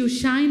which you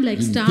shine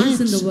like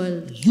stars in the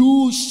world.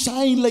 You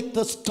shine like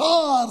the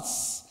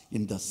stars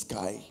in the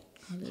sky.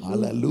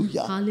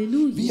 Hallelujah.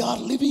 Hallelujah. We are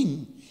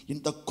living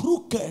in the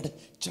crooked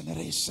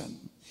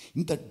generation.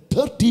 In the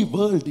dirty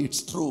world,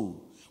 it's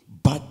true.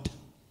 But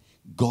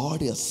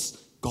God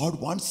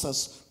wants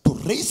us to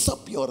raise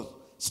up your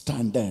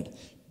standard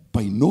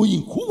by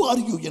knowing who are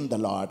you in the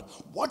Lord.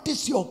 What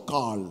is your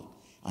call?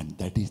 And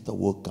that is the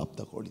work of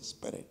the Holy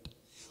Spirit.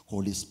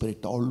 Holy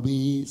Spirit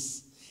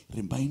always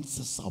reminds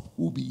us of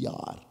who we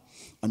are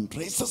and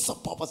raises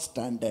up our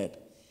standard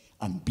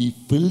and be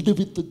filled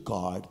with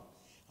God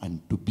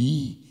and to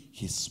be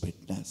His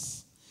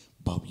witness.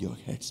 Bow your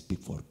heads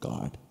before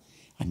God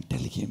and tell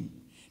Him,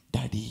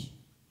 Daddy,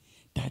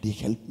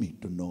 help me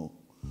to know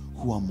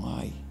who am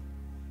I.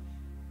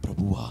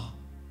 Prabhuva,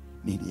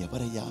 need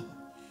evaraya,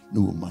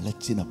 nu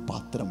malachina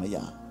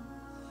patramaya,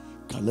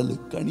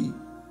 kalalukani.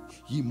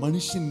 ఈ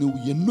మనిషిని నువ్వు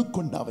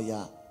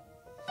ఎన్నుకొన్నావయ్యా.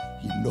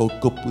 ఈ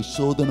లోకపు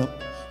శోధన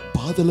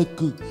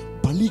బాధలకు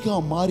బలిగా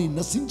మారి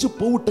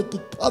నశించిపోవుటకు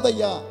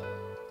కాదయ్యా,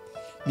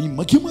 నీ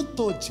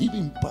మహిమతో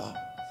జీవింప.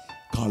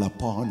 Call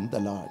upon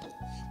the Lord.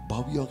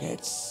 Bow your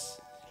heads.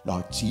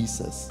 Lord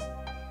Jesus,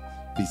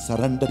 we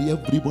surrender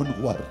everyone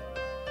who are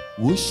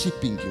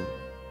worshipping you.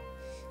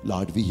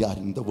 Lord, we are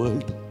in the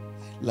world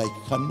like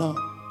Hannah,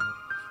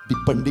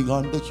 depending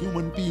on the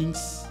human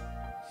beings.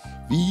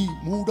 We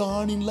moved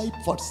on in life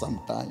for some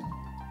time,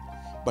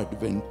 but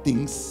when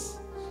things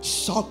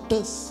shocked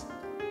us,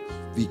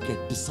 we get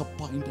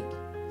disappointed.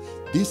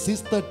 This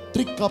is the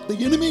trick of the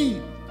enemy.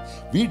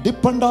 We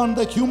depend on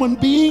the human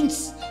beings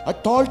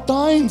at all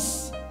times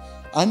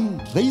and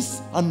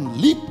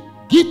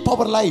keep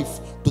our life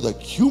to the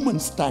human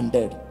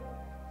standard.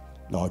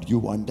 Lord, you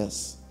want us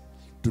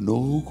to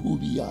know who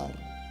we are.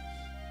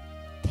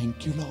 Thank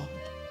you, Lord.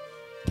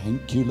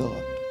 Thank you,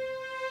 Lord.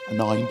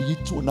 Anoint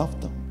each one of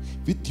them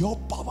with your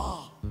power.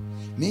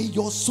 May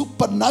your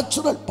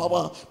supernatural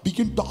power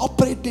begin to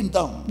operate in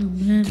them.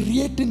 Amen.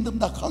 Create in them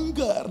the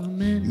hunger.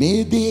 Amen. May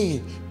they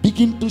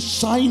begin to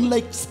shine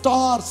like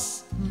stars.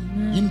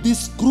 Amen. In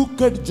this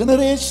crooked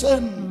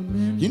generation.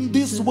 Amen. In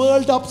this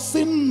world of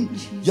sin.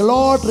 Your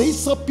Lord,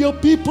 raise up your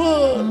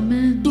people.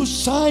 Amen. To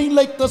shine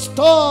like the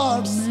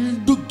stars.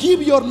 Amen. To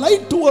give your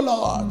light to a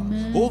Lord.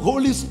 Amen. Oh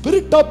Holy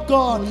Spirit of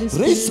God,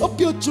 raise up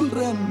your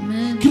children.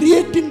 Amen.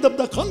 Create in them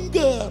the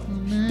hunger.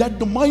 Amen. That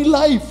my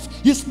life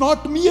is not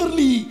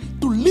merely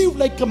to live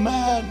like a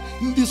man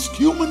in this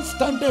human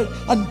standard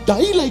and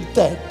die like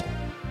that.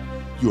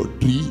 Your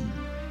dream,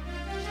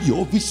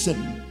 your vision,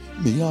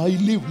 may I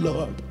live,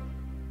 Lord.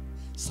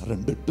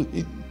 Surrender to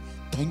Him.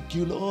 Thank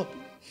you, Lord.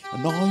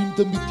 Anoint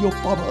them with your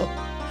power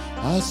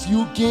as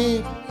you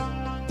gave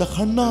the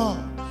Hannah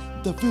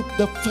the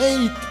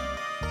faith,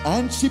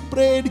 and she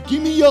prayed,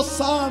 give me your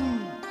son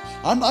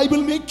and I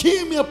will make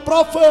him a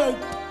prophet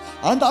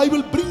and I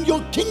will bring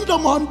your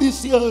kingdom on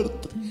this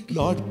earth.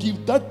 Lord,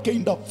 give that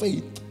kind of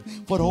faith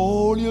for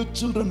all your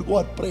children who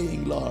are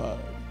praying, Lord.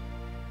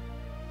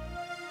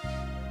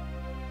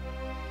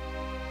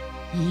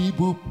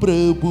 నీవు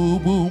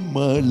ప్రభువు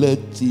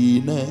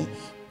మలచిన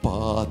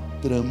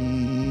పాత్రం,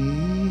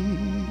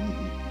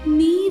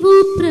 నీవు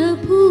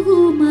ప్రభువు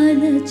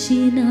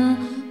మలచిన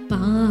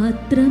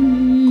పాత్రం.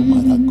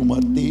 కుమారా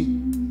కుమార్తె,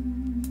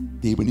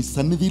 దేవుని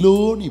సన్నిధిలో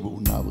నీవు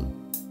ఉన్నావు.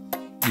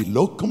 ఈ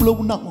లోకంలో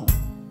ఉన్నాము,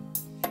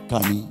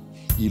 కానీ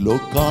ఈ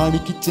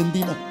లోకానికి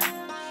చెందిన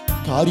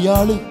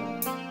కార్యాలు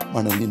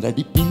మనల్ని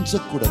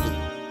నడిపించకూడదు.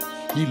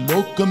 ఈ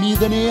లోకం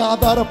మీదనే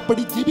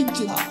ఆధారపడి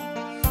జీవించిన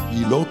ఈ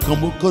లోకం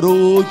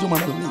ఒక్కరోజు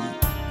మనల్ని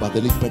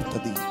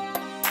వదిలిపెడుతుంది.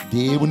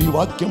 దేవుని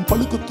వాక్యం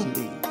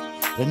పలుకుతుంది.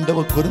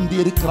 2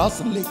 కొరింథీయులకు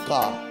రాసిన లేఖ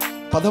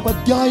 10వ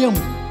అధ్యాయం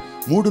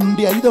 3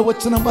 నుండి 5వ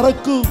వచనం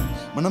వరకు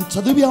మనం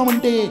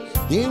చదివామంటే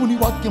దేవుని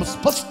వాక్యం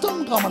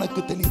స్పష్టంగా మనకు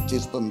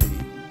తెలియజేస్తుంది.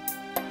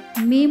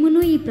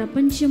 మేమును ఈ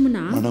ప్రపంచమున,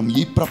 మనం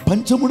ఈ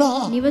ప్రపంచమున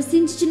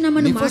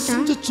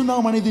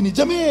నివసించుచున్నామనేది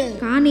నిజమే,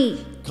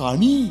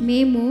 కానీ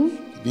మేము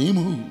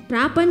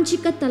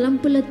ప్రాపంచిక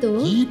తలంపులతో,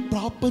 ఈ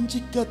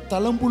ప్రాపంచిక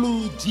తలంపులు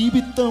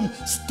జీవితం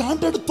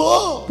స్టాండర్డ్ తో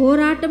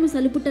పోరాటం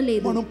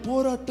సలుపుటలేదు. మనం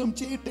పోరాటం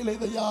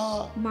చేయట్లేదయ్యా.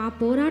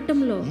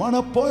 మన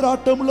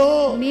పోరాటంలో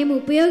మేము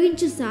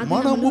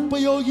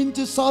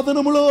ఉపయోగించే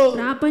సాధనములో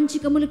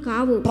ప్రాపంచికములు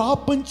కావు,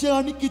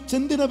 ప్రాపంచానికి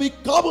చెందినవి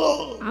కావు.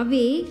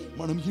 అవి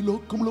మనం ఈ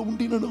లోకంలో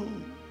ఉండినను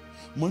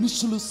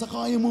మనుషులు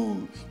సహాయము,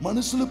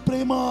 మనుషుల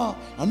ప్రేమ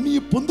అన్నీ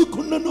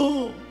పొందుకున్నను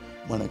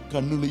మన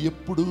కన్నులు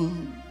ఎప్పుడు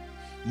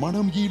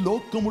మనం ఈ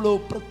లోకములో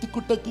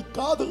బ్రతుకుటకు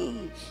కాదు,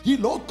 ఈ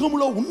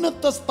లోకములో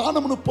ఉన్నత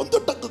స్థానమును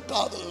పొందుటకు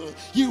కాదు,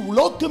 ఈ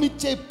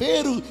లోకమిచ్చే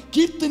పేరు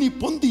కీర్తిని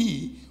పొంది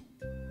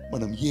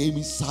మనం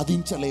ఏమి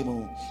సాధించలేము.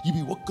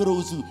 ఇవి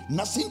ఒక్కరోజు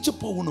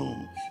నశించిపోవును.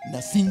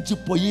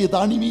 నశించిపోయే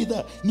దాని మీద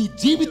నీ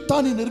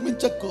జీవితాన్ని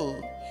నిర్మించకు.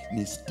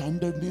 నీ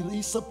స్టాండర్డ్ని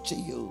రైసప్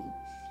చెయ్యు.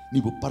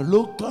 నీవు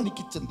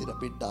పరలోకానికి చెందిన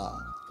బిడ్డ.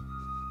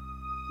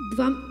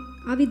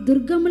 అవి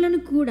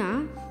దుర్గములను కూడా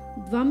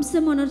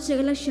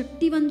ధ్వంసమొనర్చగల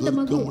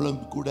శక్తివంతమగు,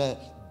 కూడా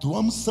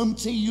ధ్వంసం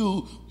చెయ్యు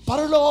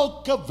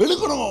పరలోక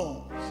వెలుగును,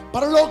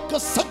 పరలోక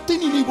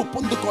శక్తిని నీవు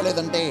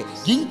పొందుకోలేదంటే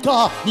ఇంకా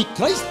నీ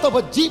క్రైస్తవ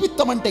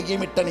జీవితం అంటే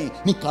ఏమిటని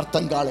నీకు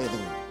అర్థం కాలేదు.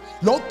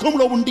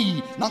 లోకంలో ఉండి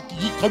నాకు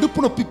ఈ కడుపు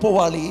నొప్పి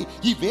పోవాలి,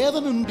 ఈ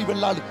వేదన నుండి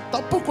వెళ్ళాలి,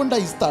 తప్పకుండా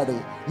ఇస్తాడు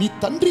నీ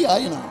తండ్రి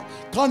ఆయన.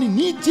 కానీ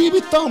నీ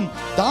జీవితం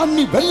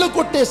దాన్ని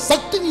వెళ్ళగొట్టే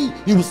శక్తిని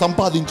నీవు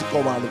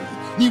సంపాదించుకోవాలి.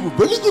 నీవు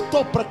వెలుగుతో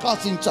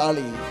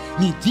ప్రకాశించాలి.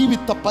 నీ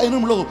జీవిత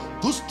పయనంలో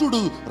దుష్టుడు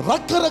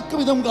రకరక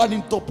విధంగా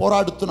నీతో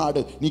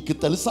పోరాడుతున్నాడు. నీకు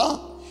తెలుసా?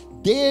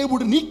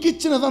 దేవుడు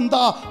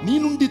నీకిచ్చినదంతా నీ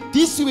నుండి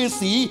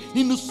తీసివేసి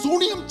నిన్ను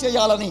శూన్యం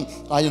చేయాలని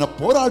ఆయన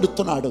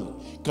పోరాడుతున్నాడు.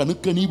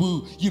 కనుక నీవు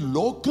ఈ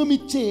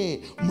లోకమిచ్చే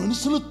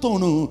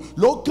మనుషులతోనూ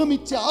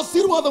లోకమిచ్చే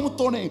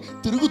ఆశీర్వాదముతోనే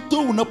తిరుగుతూ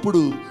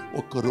ఉన్నప్పుడు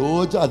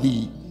ఒకరోజు అది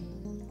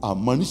ఆ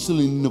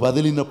మనుషులు నిన్ను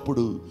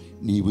వదిలినప్పుడు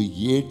నీవు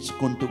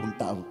ఏడ్చుకుంటూ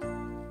ఉంటావు.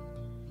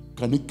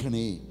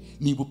 కనుకనే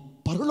నీవు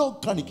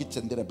పరలోకానికి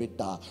చెందిన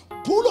బిడ్డ.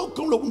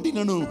 భూలోకంలో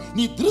ఉండినను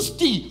నీ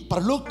దృష్టి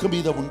పరలోకం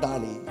మీద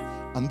ఉండాలి.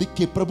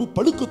 అందుకే ప్రభు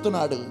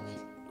పలుకుతున్నాడు.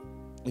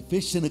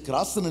 ఎఫెసీయులకు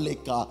రాసిన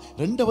లేఖ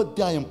 2వ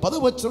అధ్యాయం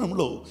 10వ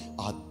వచనంలో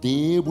ఆ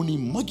దేవుని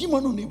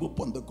మహిమను నీవు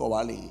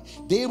పొందుకోవాలి.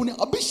 దేవుని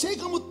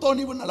అభిషేకముతో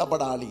నీవు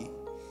నిలబడాలి.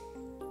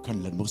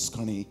 కళ్ళను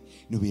మూసుకొని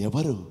నువ్వు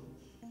ఎవరు,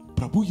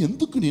 ప్రభు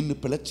ఎందుకు నిన్ను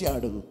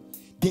పిలిచాడు,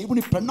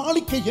 దేవుని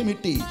ప్రణాళిక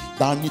ఏమిటి,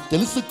 దాన్ని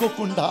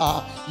తెలుసుకోకుండా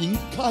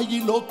ఇంకా ఈ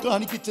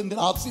లోకానికి చెందిన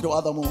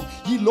ఆశీర్వాదము,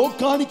 ఈ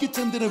లోకానికి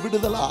చెందిన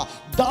విడుదల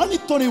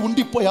దానితోనే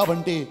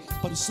ఉండిపోయావంటే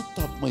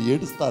పరిశుద్ధాత్మ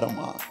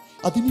ఏడుస్తారమ్మా.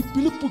 అది నీ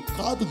పిలుపు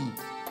కాదు.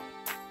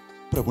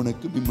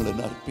 ప్రభునకు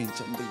మిమ్మల్ని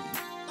అర్పించండి.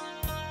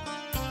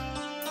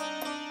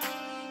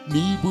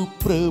 నీవు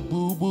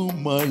ప్రభువు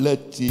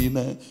మలచిన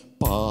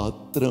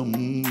పాత్రం,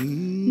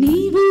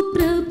 నీవు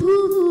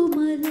ప్రభువు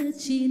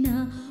మలచిన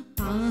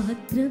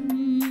పాత్రం.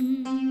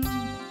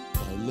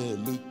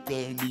 కలలు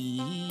కని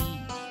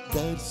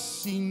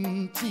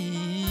దర్శించి,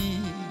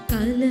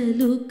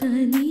 కలలు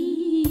కని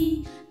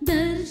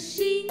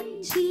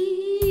దర్శించి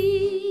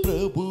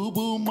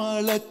ప్రభువు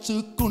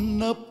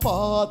మలచుకున్న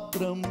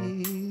పాత్రం,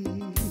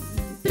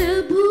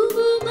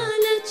 ప్రభువు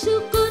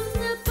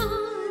మలచుకున్న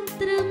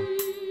పాత్రం.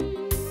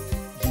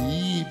 ఈ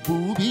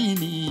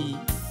భూమిని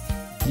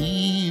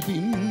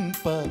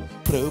దీవింప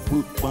ప్రభు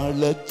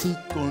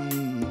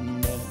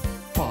మలచుకున్న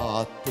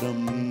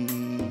పాత్రం,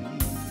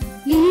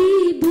 ఈ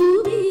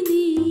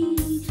భూమిని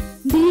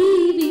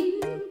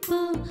దీవింప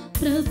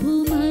ప్రభు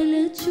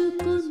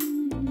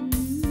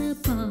మలచుకున్న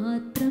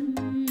పాత్రం.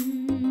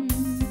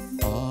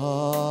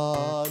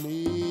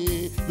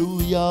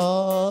 హల్లెలూయా,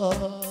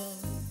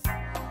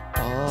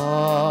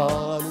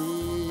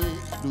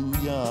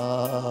 హల్లెలూయా,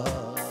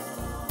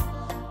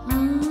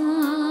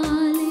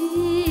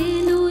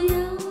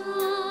 హల్లెలూయా,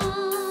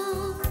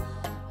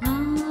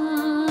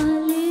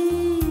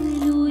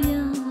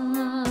 హల్లెలూయా.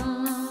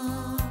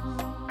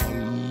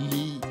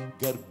 తల్లి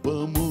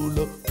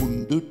గర్భములో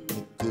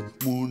ఉండుటకు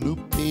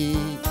మునుపే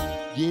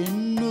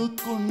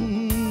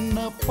ఎన్నుకున్న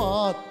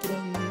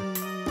పాత్రం,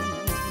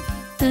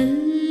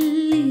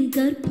 తల్లి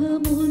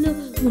గర్భములో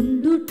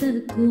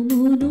ఉండుటకు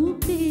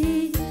మునుపే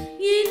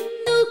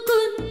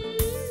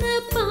ఎన్నుకున్న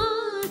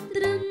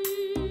పాత్రం.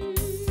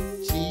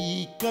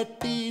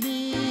 చీకటిని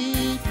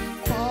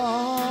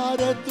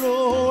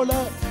పారద్రోల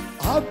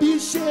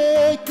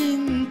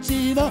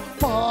అభిషేకించిన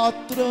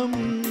పాత్రం.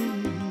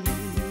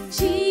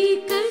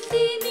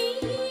 చీకటిని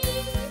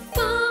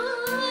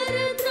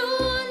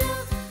పారద్రోల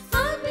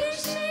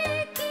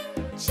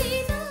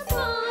అభిషేకించిన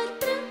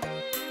పాత్రం.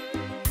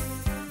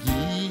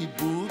 ఈ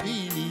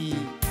భూమిని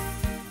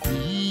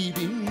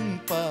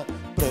దీవింప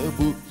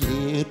ప్రభు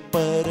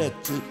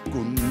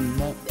ఏర్పరచుకున్న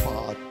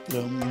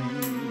పాత్రం.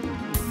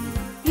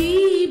 ఈ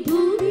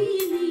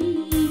భూమిని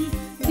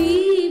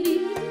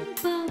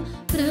దీవింప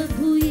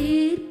ప్రభు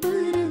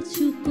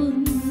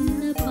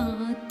ఏర్పరచుకున్న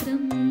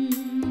పాత్రం.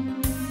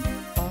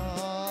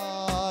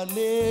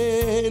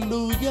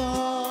 హల్లెలూయా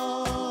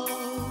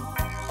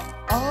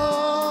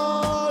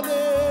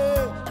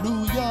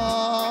హల్లెలూయా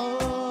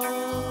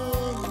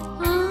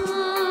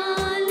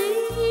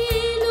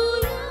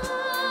హల్లెలూయా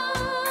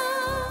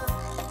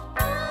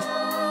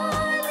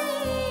హల్లెలూయా.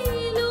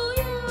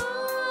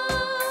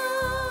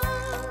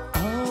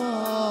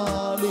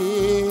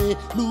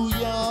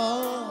 హల్లెలూయా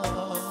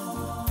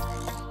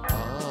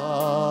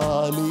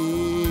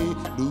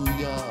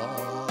హల్లెలూయా.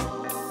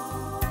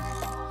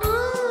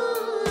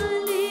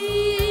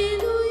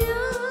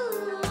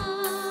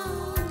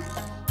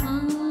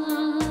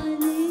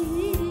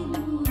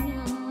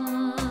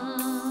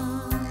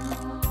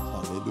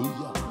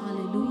 హల్లెలూయా.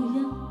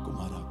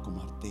 కుమార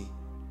కుమార్తె,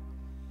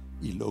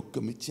 ఈ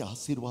లోకమిచ్చే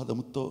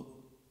ఆశీర్వాదముతో,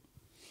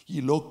 ఈ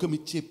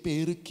లోకమిచ్చే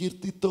పేరు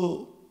కీర్తితో,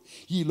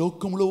 ఈ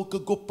లోకంలో ఒక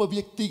గొప్ప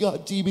వ్యక్తిగా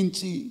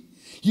జీవించి,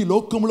 ఈ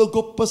లోకంలో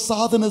గొప్ప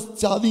సాధన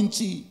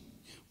సాధించి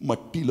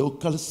మట్టిలో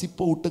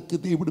కలిసిపోవుటకు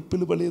దేవుడు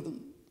పిలవలేదు.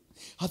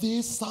 అదే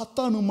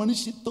సాతాను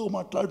మనిషితో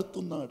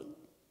మాట్లాడుతున్నాడు.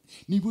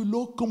 నీవు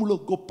లోకములో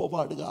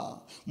గొప్పవాడుగా,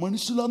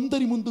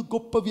 మనుషులందరి ముందు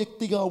గొప్ప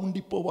వ్యక్తిగా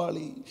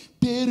ఉండిపోవాలి,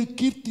 పేరు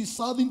కీర్తి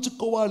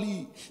సాధించుకోవాలి,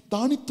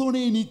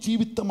 దానితోనే నీ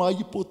జీవితం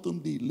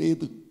ఆగిపోతుంది.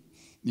 లేదు,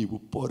 నీవు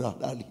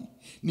పోరాడాలి,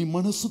 నీ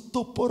మనసుతో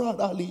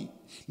పోరాడాలి.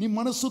 నీ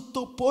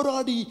మనసుతో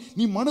పోరాడి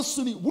నీ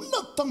మనస్సుని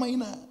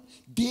ఉన్నతమైన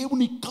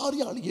దేవుని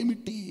కార్యాలు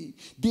ఏమిటి,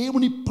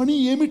 దేవుని పని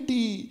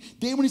ఏమిటి,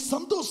 దేవుని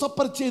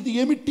సంతోషపరిచేది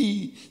ఏమిటి,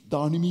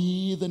 దాని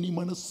మీద నీ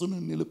మనస్సును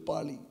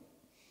నిలపాలి.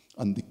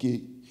 అందుకే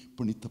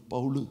పునీత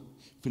పౌలు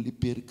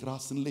ఫిలిప్పీయులకు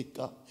రాసిన లేఖ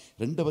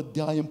 2వ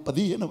అధ్యాయం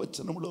 15వ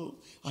వచనంలో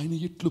ఆయన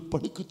ఇట్లు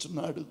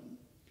పలుకుచున్నాడు.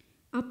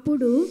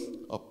 అప్పుడు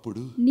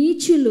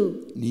నీచులు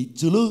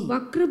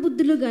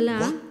వక్రబుద్ధులు గల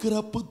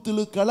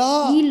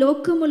ఈ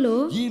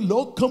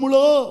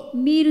లోకములో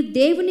మీరు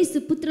దేవుని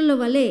సుపుత్రుల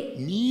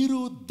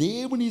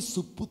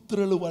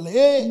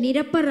వలె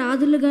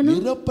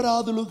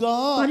నిరపరాధులుగా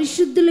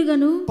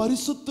పరిశుద్ధులుగాను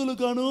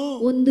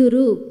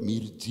ఉందురు.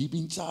 మీరు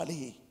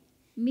జీవించాలి.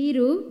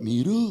 మీరు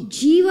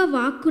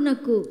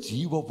జీవవాక్కునకు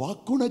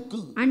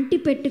అంటి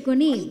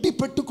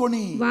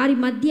పెట్టుకొని వారి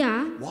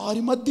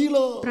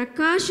మధ్యలో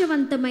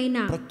ప్రకాశవంతమైన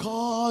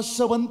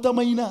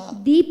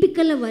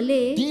దీపికల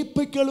వలె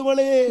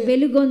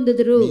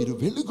వెలుగొందుదురు. మీరు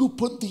వెలుగు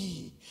పొంది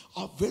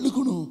ఆ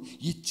వెలుగును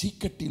ఈ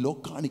చీకటి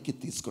లోకానికి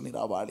తీసుకొని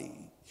రావాలి.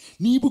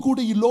 నీవు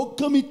కూడా ఈ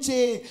లోకం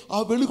ఇచ్చే ఆ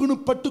వెలుగును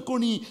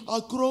పట్టుకొని, ఆ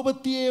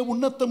క్రోవతియే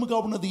ఉన్నతముగా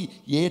ఉన్నది,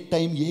 ఏ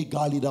టైం ఏ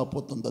గాలి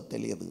రాపోతుందో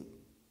తెలియదు.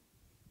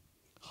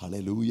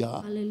 హల్లెలూయా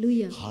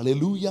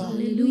హల్లెలూయా.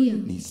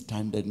 నీ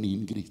స్టాండర్డ్ని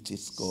ఇంక్రీజ్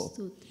చేసుకో.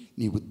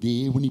 నీవు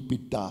దేవుని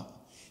బిడ్డ,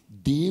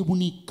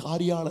 దేవుని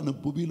కార్యాలను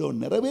భూమిలో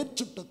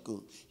నెరవేర్చుటకు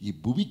ఈ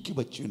భూమికి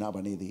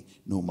వచ్చినావనేది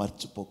నువ్వు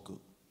మర్చిపోకు.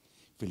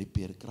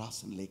 ఫిలిప్పీయులకు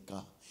రాసిన లేఖ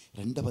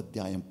 2వ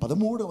అధ్యాయం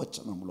 13వ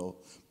వచనంలో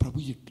ప్రభు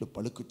ఇట్లు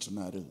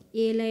పలుకుచున్నారు.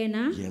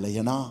 ఏలయనా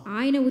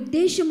ఆయన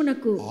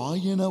ఉద్దేశమునకు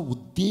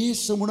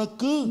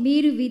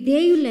మీరు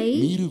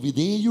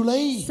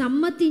విధేయులై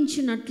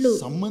సమ్మతించినట్లు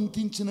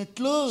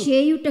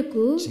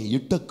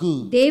చేయుటకు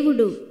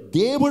దేవుడు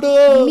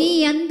మీ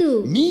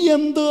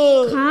యందు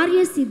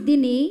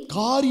కార్యసిద్ధిని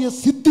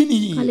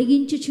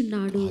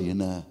కలిగించుచున్నాడు.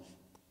 ఆయన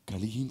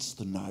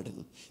కలిగిస్తున్నాడు.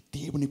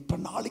 దేవుని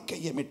ప్రణాళిక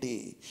ఏమిటి,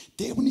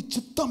 దేవుని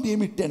చిత్తం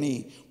ఏమిటి అని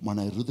మన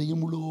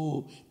హృదయములో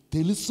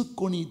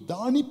తెలుసుకొని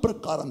దాని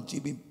ప్రకారం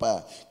జీవింప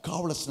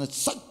కావలసిన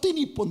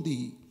శక్తిని పొంది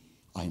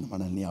ఆయన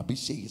మనల్ని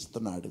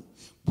అభిషేకిస్తున్నాడు,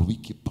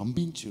 భూమికి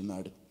పంపించి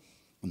ఉన్నాడు.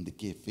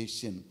 అందుకే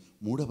ఎఫెసీయులు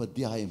 3వ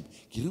అధ్యాయం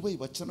 20వ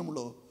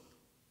వచనంలో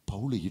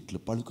పౌలు ఇట్లు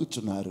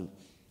పలుకుచున్నారు.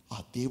 ఆ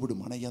దేవుడు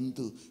మన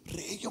యందు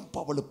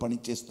రేయింపవలు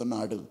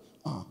పనిచేస్తున్నాడు.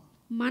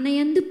 మన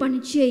యందు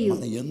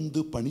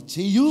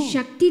పనిచేయు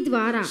శక్తి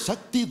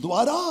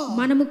ద్వారా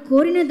మనము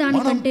కోరిన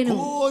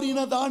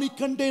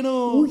దానికంటేను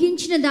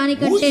ఊహించిన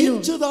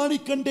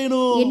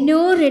దానికంటేను ఎన్నో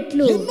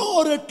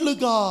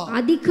రెట్లుగా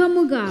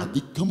అధికముగా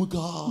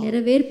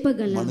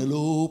నెరవేర్పగల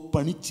మనలో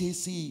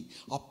పనిచేసి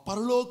ఆ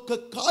పరలోక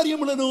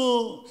కార్యములను,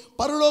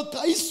 పరలోక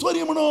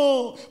ఐశ్వర్యమును,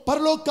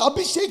 పరలోక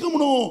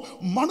అభిషేకమును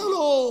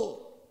మనలో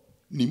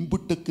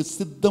నింపుటకు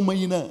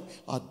సిద్ధమైన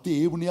ఆ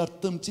దేవుని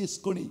అర్థం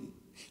చేసుకొని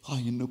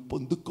ఆయన్ను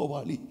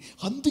పొందుకోవాలి.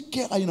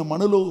 అందుకే ఆయన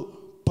మనలో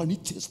పని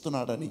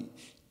చేస్తున్నాడని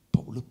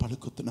పౌలు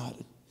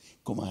పలుకుతున్నారు.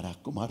 కుమారా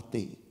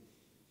కుమార్తె,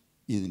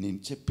 ఇది నేను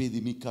చెప్పేది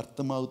మీకు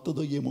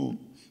అర్థమవుతుందో ఏమో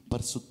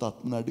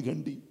పరిశుద్ధాత్మను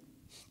అడగండి.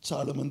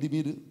 చాలామంది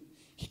మీరు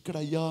ఇక్కడ,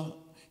 అయ్యా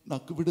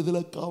నాకు విడుదల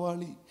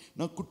కావాలి,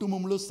 నా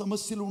కుటుంబంలో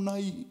సమస్యలు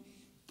ఉన్నాయి.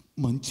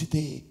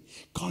 మంచిదే,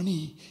 కానీ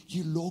ఈ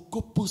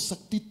లోకపు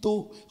శక్తితో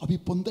అవి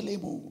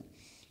పొందలేము.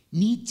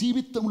 నీ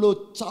జీవితంలో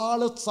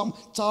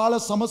చాలా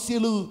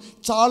సమస్యలు,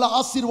 చాలా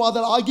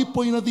ఆశీర్వాదాలు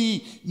ఆగిపోయినది.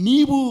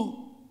 నీవు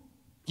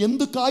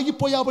ఎందుకు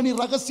ఆగిపోయావని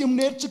రహస్యం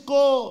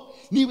నేర్చుకో.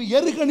 నీవు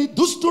ఎరుగని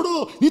దుష్టుడు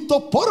నీతో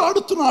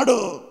పోరాడుతున్నాడు.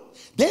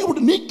 దేవుడు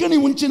నీకని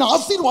ఉంచిన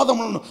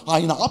ఆశీర్వాదములను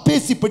ఆయన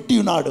ఆపేసి పెట్టి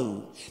ఉన్నాడు.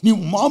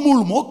 నీవు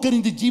మామూలు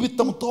మోకరించి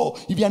జీవితంతో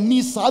ఇవి అన్నీ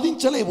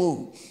సాధించలేవు.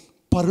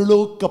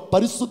 పరలోక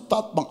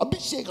పరిశుద్ధాత్మ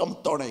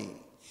అభిషేకంతోనే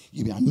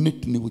ఇవి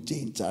అన్నిటిని నువ్వు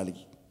జయించాలి.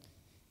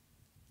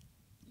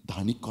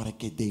 దాని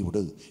కొరకే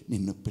దేవుడు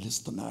నిన్ను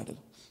పిలుస్తున్నాడు.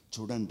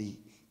 చూడండి,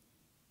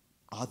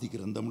 ఆది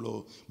గ్రంథంలో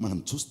మనం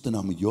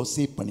చూస్తున్నాము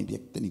యోసేపు అనే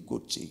వ్యక్తిని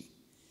కూర్చి.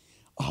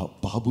 ఆ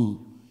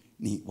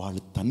బాబుని వాళ్ళ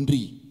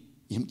తండ్రి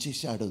ఏం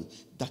చేశాడు?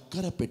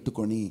 దగ్గర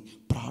పెట్టుకొని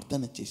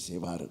ప్రార్థన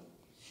చేసేవారు.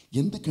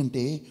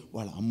 ఎందుకంటే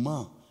వాళ్ళ అమ్మ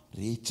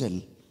రేచల్,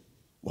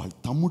 వాళ్ళ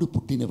తమ్ముడు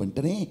పుట్టిన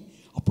వెంటనే,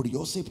 అప్పుడు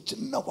యోసేపు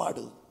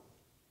చిన్నవాడు,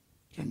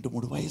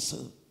 2-3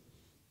 వయసు.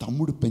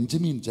 తమ్ముడు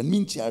బెంజమిన్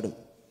జన్మించాడు.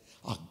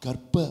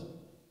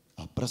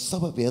 ఆ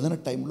ప్రసవ వేదన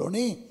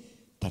టైంలోనే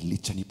తల్లి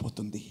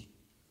చనిపోతుంది.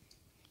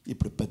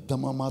 ఇప్పుడు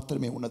పెద్దమ్మ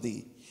మాత్రమే ఉన్నది.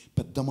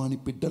 పెద్దమ్మని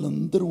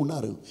బిడ్డలందరూ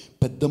ఉన్నారు.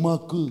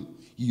 పెద్దమ్మకు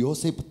ఈ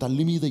యోసేపు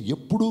తల్లి మీద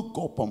ఎప్పుడూ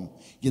కోపం.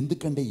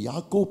 ఎందుకంటే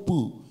యాకోబు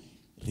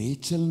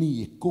రేచల్ని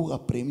ఎక్కువగా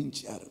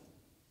ప్రేమించారు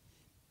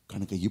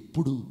కనుక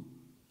ఇప్పుడు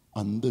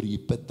అందరూ ఈ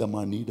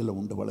పెద్దమ్మ నీడలో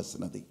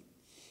ఉండవలసినది.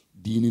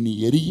 దీనిని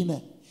ఎరిగిన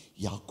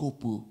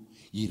యాకోబు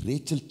ఈ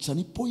రేచల్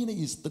చనిపోయిన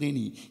ఈ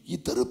స్త్రీని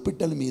ఇద్దరు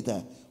బిడ్డల మీద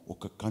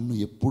ఒక కన్ను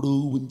ఎప్పుడూ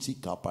ఉంచి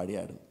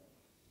కాపాడాడు.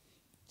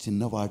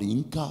 చిన్నవాడు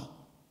ఇంకా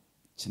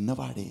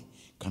చిన్నవాడే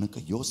కనుక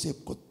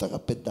యోసేపు కొత్తగా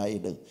పెద్ద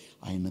అయ్యాడు.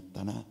 ఆయన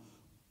తన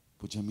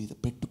భుజం మీద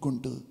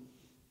పెట్టుకుంటూ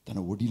తన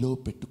ఒడిలో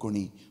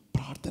పెట్టుకొని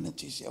ప్రార్థన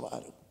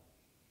చేసేవారు.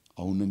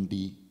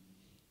 అవునండి,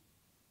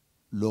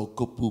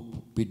 లోకపు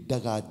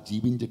బిడ్డగా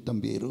జీవించటం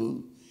వేరు,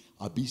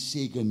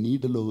 అభిషేక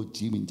నీడలో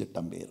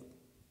జీవించటం వేరు.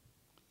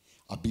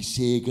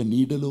 అభిషేక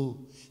నీడలో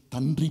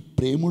తండ్రి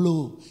ప్రేమలో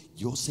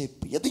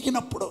యోసేపు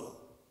ఎదిగినప్పుడు,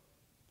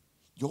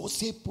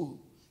 యోసేపు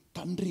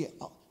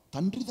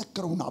తండ్రి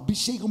దగ్గర ఉన్న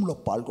అభిషేకంలో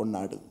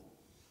పాల్గొన్నాడు.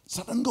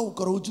 సడన్గా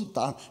ఒకరోజు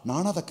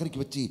నాన్న దగ్గరికి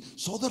వచ్చి,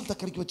 సోదరుల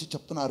దగ్గరికి వచ్చి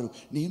చెప్తున్నారు,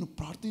 నేను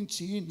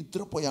ప్రార్థించి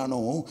నిద్రపోయాను,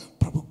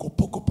 ప్రభు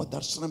గొప్ప గొప్ప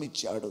దర్శనం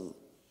ఇచ్చాడు,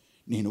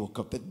 నేను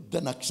ఒక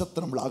పెద్ద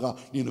నక్షత్రం లాగా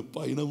నేను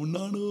పైన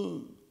ఉన్నాను,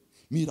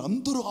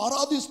 మీరందరూ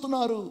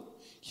ఆరాధిస్తున్నారు.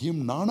 ఏం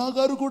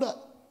నాన్నగారు కూడా.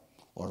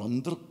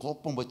 వాళ్ళందరూ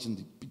కోపం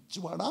వచ్చింది.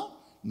 పిచ్చివాడా,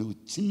 నువ్వు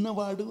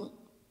చిన్నవాడు,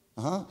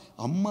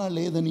 అమ్మ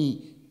లేదని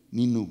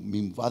నిన్ను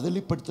మేము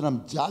వదిలిపెడుతున్నాం,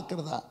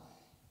 జాగ్రత్త,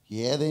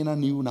 ఏదైనా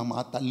నీవు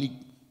మా తల్లి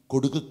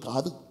కొడుకు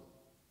కాదు.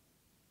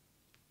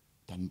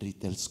 తండ్రి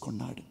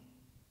తెలుసుకున్నాడు,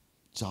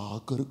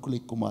 జాగరుకుల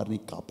కుమారుని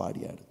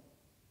కాపాడాడు.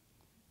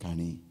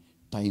 కానీ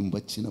టైం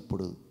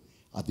వచ్చినప్పుడు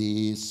అదే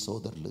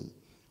సోదరులు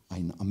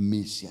ఆయన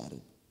అమ్మేశారు.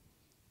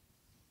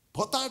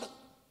 పోతాడు,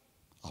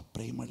 ఆ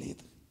ప్రేమ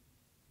లేదు.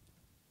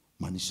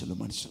 మనుషులు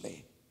మనుషులే.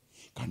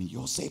 కానీ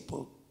యోసేపు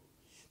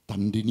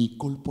తండ్రిని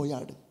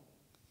కోల్పోయాడు,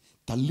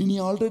 తల్లిని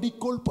ఆల్రెడీ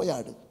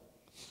కోల్పోయాడు,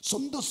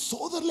 సొంత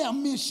సోదరులే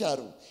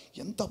అమ్మేశారు.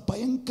 ఎంత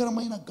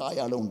భయంకరమైన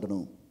గాయాలు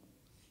ఉండను.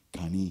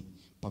 కానీ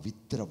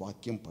పవిత్ర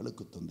వాక్యం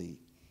పలుకుతుంది,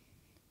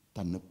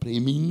 తన్ను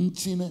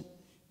ప్రేమించిన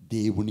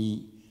దేవుని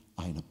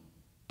ఆయన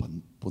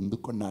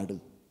పొందుకున్నాడు,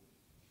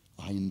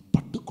 ఆయన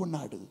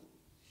పట్టుకున్నాడు.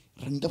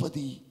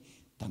 రెండవది,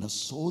 తన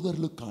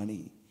సోదరులు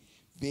కానీ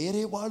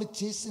వేరే వాళ్ళు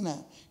చేసిన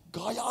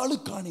గాయాలు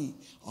కానీ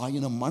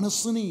ఆయన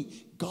మనస్సుని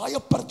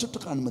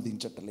గాయపరచుటకు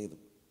అనుమతించట్లేదు.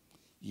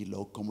 ఈ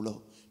లోకంలో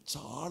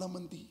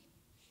చాలామంది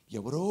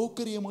ఎవరో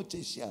ఒకరు ఏమో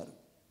చేశారు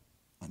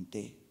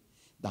అంటే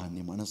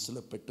దాన్ని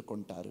మనస్సులో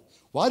పెట్టుకుంటారు.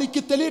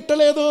 వారికి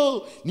తెలియట్లేదు,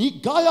 నీ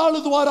గాయాల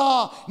ద్వారా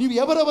నీవు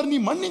ఎవరెవరిని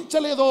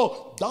మన్నించలేదో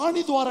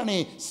దాని ద్వారానే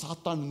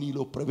సాతాను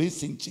నీలో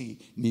ప్రవేశించి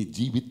నీ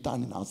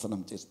జీవితాన్ని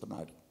నాశనం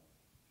చేస్తున్నాడు.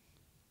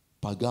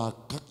 పగ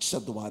కక్ష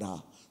ద్వారా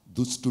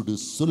దుష్టుడు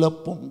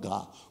సులభంగా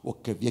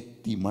ఒక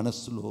వ్యక్తి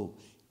మనస్సులో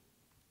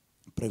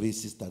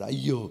ప్రవేశిస్తాడు.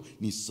 అయ్యో,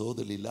 నీ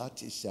సోదరులు ఇలా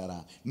చేశారా,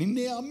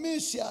 నిన్నే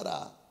అమ్మేశారా.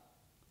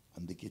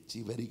 అందుకే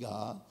చివరిగా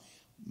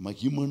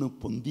మహిమను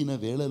పొందిన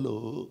వేళలో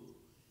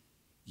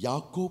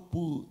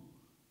యాకోబు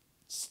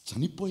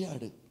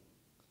చనిపోయాడు.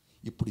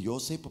 ఇప్పుడు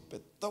యోసేపు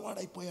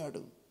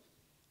పెద్దవాడైపోయాడు,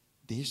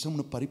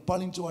 దేశంను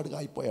పరిపాలించేవాడుగా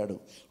అయిపోయాడు.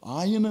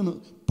 ఆయనను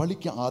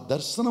పలికి ఆ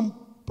దర్శనం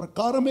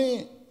ప్రకారమే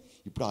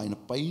ఇప్పుడు ఆయన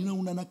పైన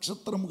ఉన్న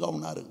నక్షత్రముగా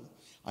ఉన్నారు.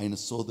 ఆయన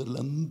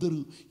సోదరులందరూ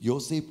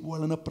యోసేపు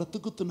వలన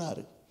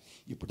బ్రతుకుతున్నారు.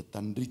 ఇప్పుడు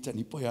తండ్రి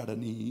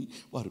చనిపోయాడని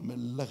వారు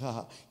మెల్లగా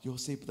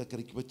యోసేపు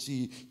దగ్గరికి వచ్చి,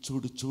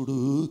 చూడు చూడు,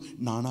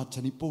 నాన్న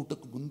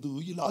చనిపోవటకు ముందు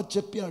ఇలా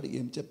చెప్పాడు.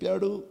 ఏం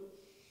చెప్పాడు?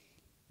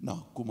 నా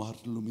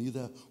కుమారుల మీద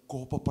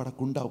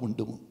కోపపడకుండా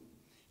ఉండుము.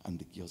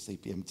 అందుకే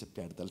యోసేపు ఏం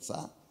చెప్పాడు తెలుసా?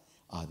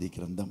 ఆది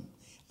గ్రంథం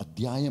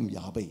అధ్యాయం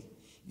 50,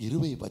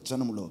 20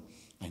 వచనంలో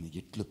ఆయన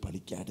ఎట్లు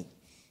పలికాడు.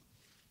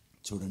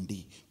 చూడండి,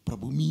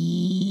 ప్రభు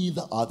మీద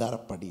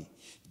ఆధారపడి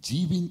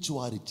జీవించు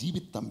వారి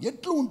జీవితం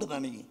ఎట్లా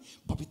ఉంటుందని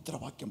పవిత్ర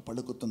వాక్యం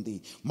పలుకుతుంది.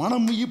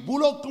 మనం ఈ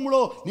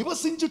భూలోకంలో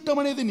నివసించటం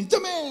అనేది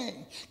నిజమే,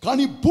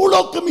 కానీ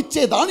భూలోకం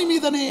ఇచ్చే దాని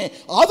మీదనే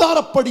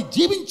ఆధారపడి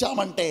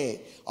జీవించామంటే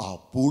ఆ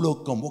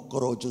భూలోకం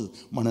ఒక్కరోజు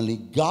మనల్ని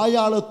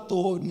గాయాలతో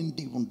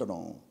నిండి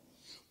ఉండడం.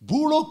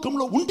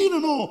 భూలోకంలో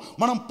ఉండినను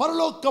మనం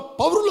పరలోక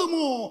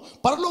పౌరులము,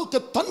 పరలోక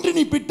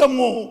తండ్రిని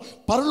బిడ్డము,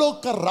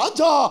 పరలోక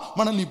రాజా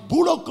మనల్ని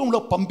భూలోకంలో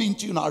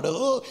పంపించినాడు.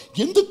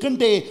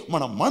 ఎందుకంటే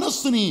మన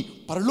మనస్సుని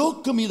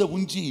పరలోకం మీద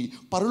ఉంచి,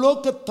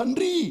 పరలోక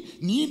తండ్రి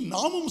నీ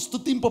నామం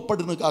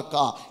స్తుతింపబడును గాక,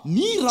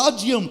 నీ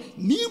రాజ్యం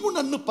నీవు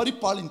నన్ను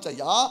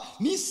పరిపాలించయ్యా,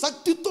 నీ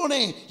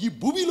శక్తితోనే ఈ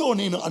భూమిలో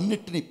నేను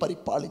అన్నిటినీ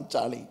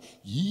పరిపాలించాలి.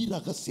 ఈ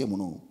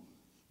రహస్యమును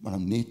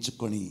మనం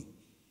నేర్చుకొని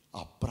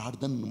ఆ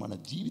ప్రార్థనను మన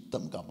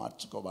జీవితంగా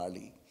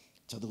మార్చుకోవాలి.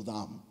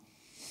 చదువుదాం.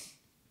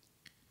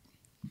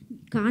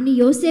 కానీ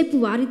యోసేపు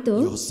వారితో,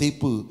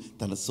 యోసేపు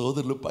తన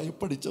సోదరులు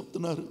భయపడి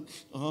చెప్తున్నారు,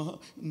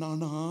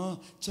 నాన్న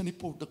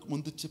చనిపోవటకు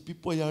ముందు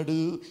చెప్పిపోయాడు,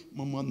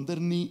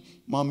 మమ్మందరినీ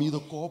మా మీద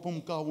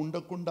కోపంగా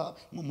ఉండకుండా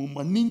మమ్మ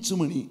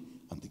మన్నించుమని.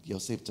 అందుకు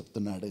యోసేపు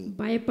చెప్తున్నాడు,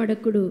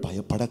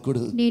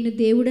 భయపడకుడు, నేను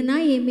దేవుడనా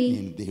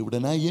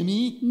ఏమి,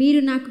 మీరు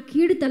నాకు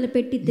కీడు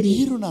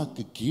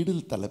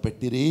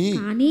తలపెట్టిరే,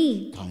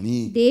 కానీ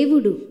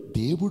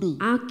దేవుడు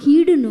ఆ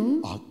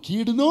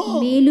కీడును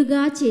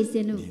మేలుగా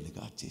చేసెను.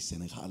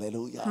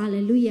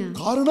 హల్లెలూయా.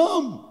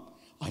 కారణం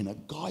ఆయన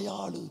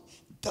గాయాలు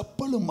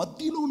దెబ్బలు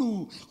మధ్యలోను,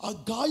 ఆ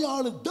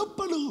గాయాలు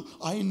దెబ్బలు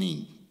ఆయన్ని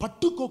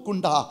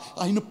పట్టుకోకుండా,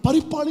 ఆయన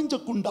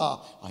పరిపాలించకుండా,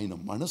 ఆయన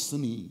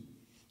మనస్సుని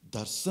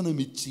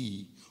దర్శనమిచ్చి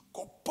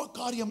గొప్ప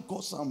కార్యం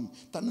కోసం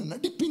తను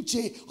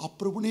నడిపించే ఆ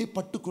ప్రభునే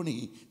పట్టుకొని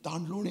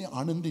దానిలోనే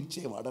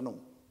ఆనందించేవాడను.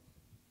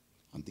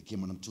 అందుకే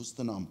మనం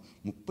చూస్తున్నాం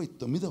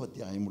 39వ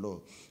అధ్యాయంలో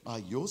ఆ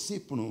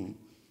యోసేపును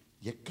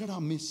ఎక్కడ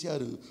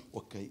అమ్మేశారు?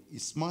 ఒక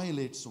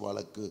ఇస్మాయిలైట్స్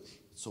వాళ్ళకు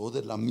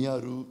సోదరులు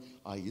అమ్మారు.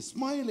 ఆ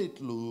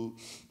ఇస్మాయిలైట్లు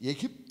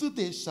ఎగిప్తు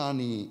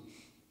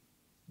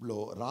దేశానిలో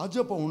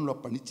రాజభవన్లో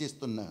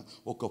పనిచేస్తున్న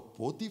ఒక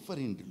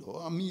పోతిఫర్ ఇంటిలో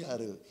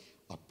అమ్మారు.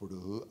 అప్పుడు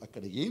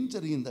అక్కడ ఏం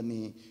జరిగిందని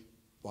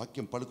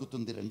వాక్యం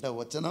పలుకుతుంది. 2వ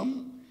వచనం,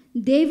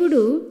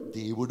 దేవుడు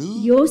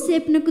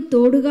యోసేపునకు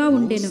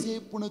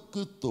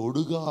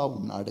తోడుగా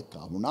ఉన్నాడు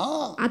కావున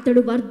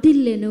అతడు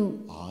వర్ధిల్లెను.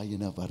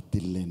 ఆయన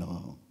వర్ధిల్లెను.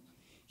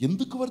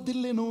 ఎందుకు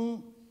వర్ధిల్లెను?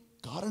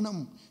 కారణం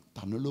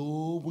తనలో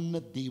ఉన్న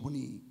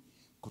దేవుని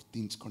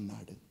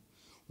గుర్తించుకున్నాడు.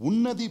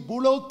 ఉన్నది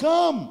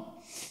భూలోకం,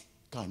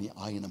 కానీ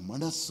ఆయన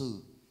మనస్సు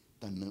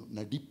తను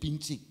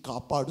నడిపించి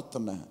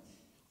కాపాడుతున్న,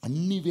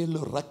 అన్ని వేళ్ళు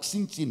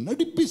రక్షించి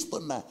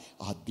నడిపిస్తున్న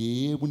ఆ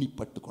దేవుని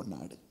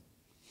పట్టుకున్నాడు.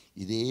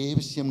 ఇదే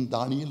విషయం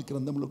దానియేలు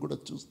గ్రంథంలో కూడా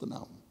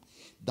చూస్తున్నాం.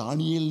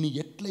 దానియేలుని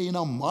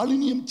ఎట్లయినా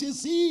మాలిన్యం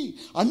చేసి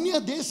అన్య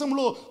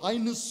దేశంలో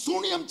ఆయన్ని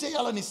శూన్యం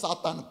చేయాలని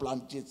సాతాను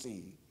ప్లాన్ చేసి,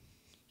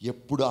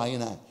 ఎప్పుడు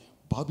ఆయన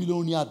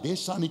బాబిలోనియా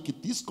దేశానికి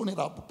తీసుకొని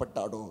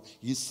రాపడ్డాడో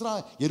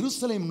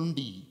యెరూషలేము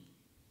నుండి,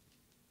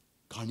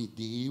 కానీ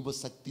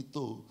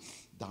దేవశక్తితో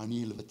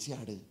దానియేలు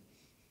వచ్చాడు.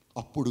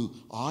 అప్పుడు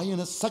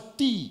ఆయన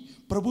శక్తి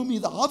ప్రభు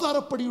మీద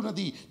ఆధారపడి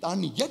ఉన్నది,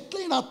 దాన్ని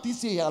ఎట్లయినా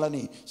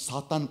తీసేయాలని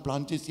సాతాన్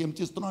ప్లాన్ చేసి ఏం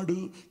చేస్తున్నాడు?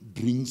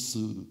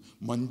 డ్రింక్స్,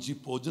 మంచి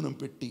భోజనం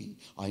పెట్టి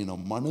ఆయన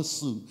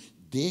మనస్సు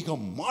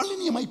దేహం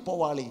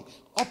మాలిన్యమైపోవాలి,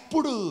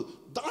 అప్పుడు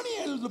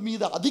దానియేలు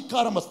మీద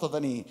అధికారం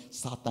వస్తుందని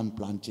సాతాన్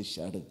ప్లాన్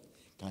చేశాడు.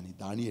 కానీ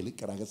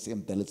దానియేలుకి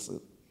రహస్యం తెలుసు.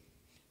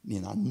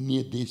 నేను అన్య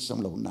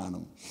దేశంలో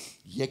ఉన్నాను,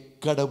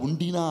 ఎక్కడ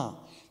ఉండినా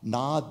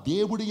నా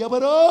దేవుడు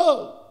ఎవరో,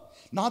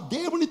 నా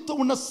దేవునితో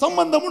ఉన్న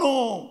సంబంధమును,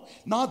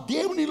 నా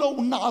దేవునిలో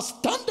ఉన్న ఆ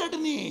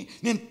స్టాండర్డ్ని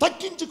నేను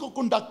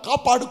తగ్గించుకోకుండా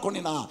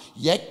కాపాడుకొనినా,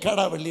 ఎక్కడ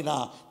వెళ్ళినా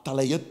తల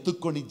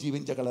ఎత్తుకొని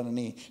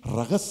జీవించగలనని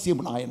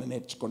రహస్యమును ఆయన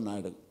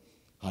నేర్చుకున్నాడు.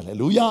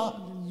 హల్లెలూయా.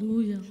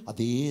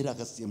 అదే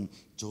రహస్యం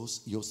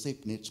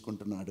యోసేపు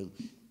నేర్చుకుంటున్నాడు.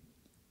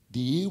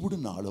 దేవుడు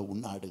నాలో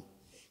ఉన్నాడు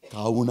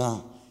కావున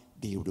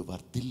దేవుడు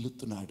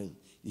వర్ధిల్లుతున్నాడు.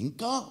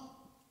 ఇంకా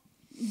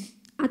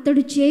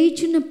అతడు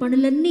చేయుచున్న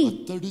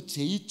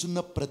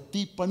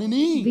ప్రతి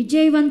పనిని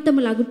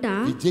విజయవంతమగుట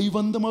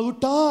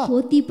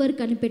పోతీఫర్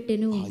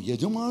కనిపెట్టెను.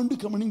 యజమానుడు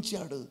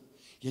గమనించాడు.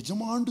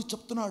 యజమానుడు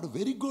చెప్తున్నాడు,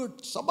 వెరీ గుడ్,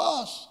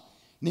 సబాష్,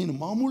 నేను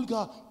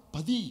మామూలుగా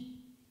 10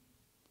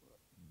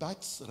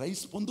 బ్యాగ్స్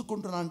రైస్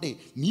పొందుకుంటున్నా అంటే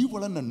నీ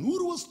వలన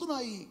 100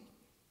 వస్తున్నాయి.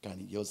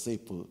 కానీ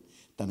యోసేపు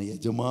తన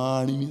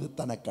యజమాని మీద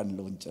తన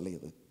కళ్ళు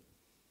ఉంచలేదు,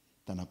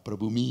 తన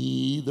ప్రభు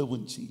మీద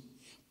ఉంచి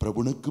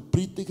ప్రభునకు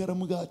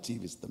ప్రీతికరముగా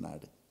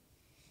జీవిస్తున్నాడు.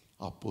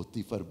 ఆ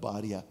పోతీఫర్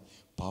భార్య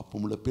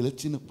పాపములో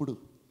పిలిచినప్పుడు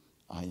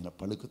ఆయన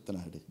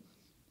పలుకుతున్నాడు,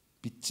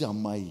 పిచ్చి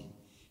అమ్మాయి,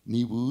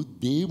 నీవు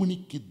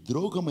దేవునికి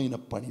ద్రోహమైన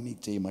పనిని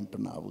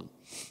చేయమంటున్నావు.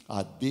 ఆ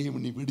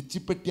దేవుని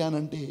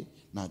విడిచిపెట్టానంటే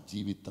నా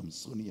జీవితం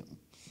శూన్యం.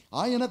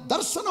 ఆయన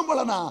దర్శనం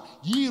వలన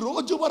ఈ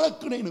రోజు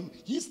వరకు నేను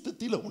ఈ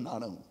స్థితిలో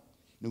ఉన్నాను.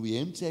 నువ్వు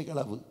ఏం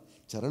చేయగలవు?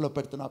 చెరలో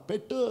పెడుతున్నా,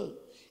 పెట్టు,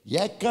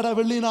 ఎక్కడ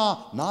వెళ్ళినా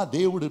నా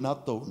దేవుడు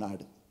నాతో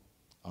ఉన్నాడు.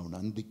 అవును,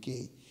 అందుకే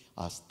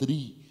ఆ స్త్రీ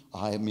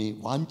ఆమె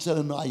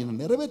వాంఛలను ఆయన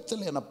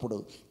నెరవేర్చలేనప్పుడు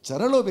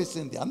చెరలో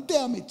వేసింది, అంతే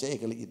ఆమె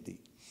చేయగలిగింది.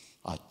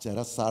 ఆ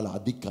చెరసాల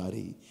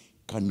అధికారి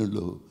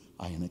కన్నులో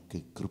ఆయనకు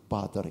కృప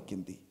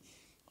దొరికింది.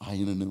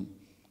 ఆయనను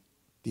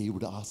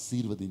దేవుడు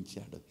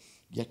ఆశీర్వదించాడు.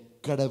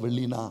 ఎక్కడ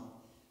వెళ్ళినా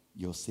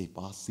యోసేపు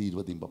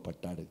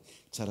ఆశీర్వదింపబడ్డాడు.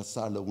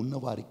 చెరసాలలో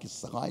ఉన్నవారికి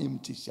సహాయం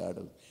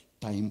చేశాడు.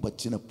 టైం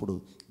వచ్చినప్పుడు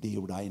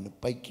దేవుడు ఆయన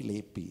పైకి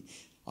లేపి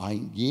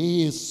ఆయన ఏ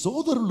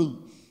సోదరులు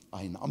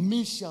ఆయన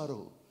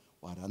అమ్మేశారో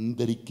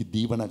వారందరికీ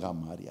దీవెనగా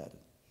మారారు.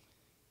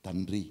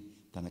 తండ్రి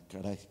తన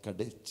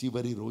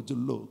చివరి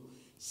రోజుల్లో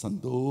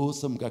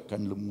సంతోషంగా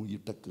కళ్ళు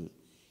మూయుటకు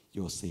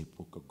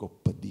యోసేపు ఒక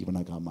గొప్ప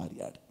దీవెనగా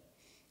మారాడు.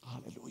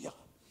 హల్లెలూయా.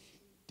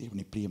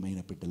 దేవుని ప్రియమైన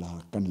బిడ్డల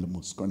కళ్ళు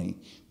మూసుకొని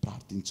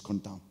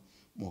ప్రార్థించుకుంటాం.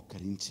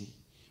 మోకరించి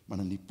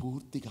మనల్ని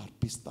పూర్తిగా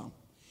అర్పిస్తాం.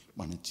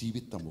 మన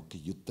జీవితం ఒక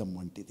యుద్ధం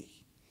వంటిది.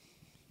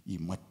 ఈ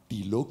మట్టి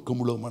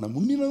లోకములో మనం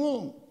ఉండినను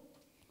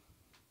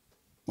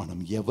మనం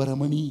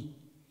ఎవరమని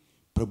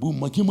ప్రభు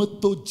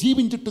మహిమతో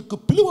జీవించుటకు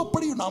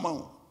పిలువపడి ఉన్నాము.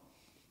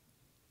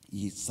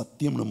 ఈ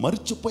సత్యంను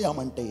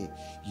మర్చిపోయామంటే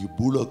ఈ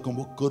భూలోకం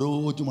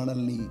ఒక్కరోజు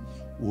మనల్ని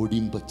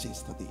ఓడింప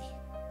చేస్తుంది.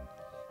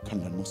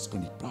 కళ్ళను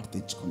మూసుకొని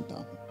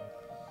ప్రార్థించుకుంటాం.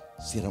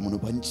 శిరమును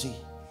వంచి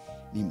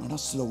నీ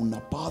మనస్సులో ఉన్న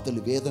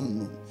బాధలు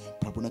వేదనను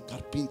ప్రభువునకు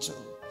అర్పించు.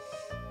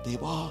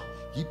 దేవా,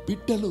 ఈ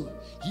బిడ్డలు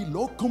ఈ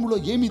లోకంలో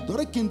ఏమి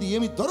దొరికింది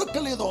ఏమి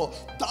దొరకలేదో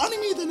దాని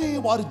మీదనే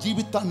వారి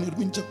జీవితాన్ని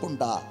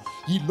నిర్మించకుండా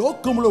ఈ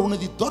లోకంలో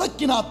ఉన్నది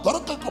దొరకినా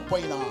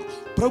దొరకకపోయినా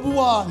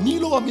ప్రభువా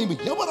నీలో మేము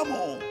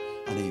ఎవరమో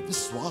అనే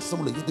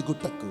విశ్వాసములో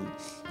ఎదుగుటకు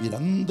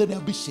వీరందరినీ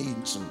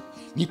అభిషేకించు.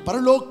 నీ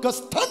పరలోక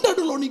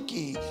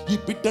స్టాండర్డులోనికి ఈ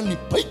బిడ్డల్ని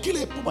పైకి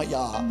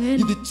లేపమయ్యా.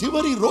 ఇది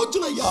చివరి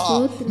రోజులయ్యా.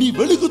 నీ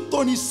వెలుగుతో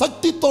నీ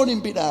శక్తితో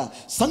నింపిన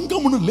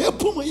సంఘమును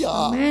లేపుమయ్యా.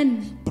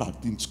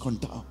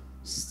 ప్రార్థించుకుంటా.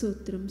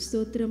 స్తోత్రం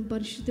స్తోత్రం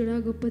పరిశుద్ధుడా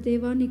గొప్ప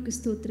దేవా, నీకు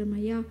స్తోత్రం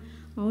అయ్యా.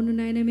 అవును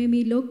నాయన, మేము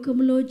ఈ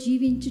లోకంలో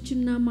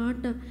జీవించుచున్న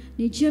మాట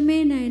నిజమే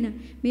నాయన.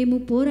 మేము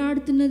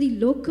పోరాడుతున్నది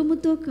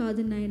లోకముతో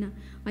కాదు నాయన.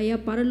 అయ్యా,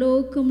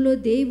 పరలోకంలో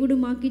దేవుడు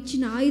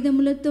మాకిచ్చిన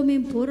ఆయుధములతో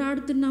మేము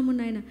పోరాడుతున్నాము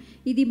నాయన.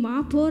 ఇది మా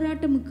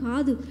పోరాటము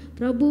కాదు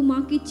ప్రభు,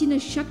 మాకిచ్చిన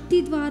శక్తి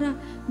ద్వారా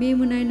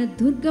మేము నాయన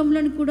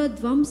దుర్గములను కూడా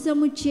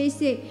ధ్వంసము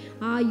చేసే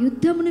ఆ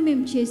యుద్ధమును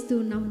మేము చేస్తూ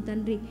ఉన్నాము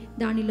తండ్రి.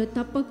 దానిలో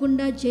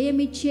తప్పకుండా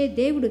జయమిచ్చే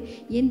దేవుడు,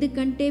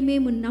 ఎందుకంటే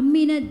మేము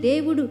నమ్మిన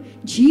దేవుడు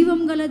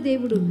జీవం గల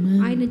దేవుడు.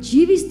 ఆయన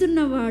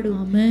జీవిస్తున్నవాడు,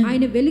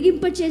 ఆయన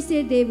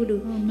వెలిగింపచేసే దేవుడు.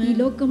 ఈ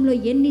లోకంలో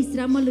ఎన్ని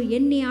శ్రమలు,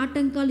 ఎన్ని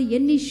ఆటంకాలు,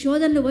 ఎన్ని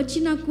శోధనలు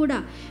వచ్చినా కూడా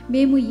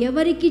మేము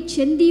ఎవరికి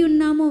చెంది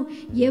ఉన్నామో,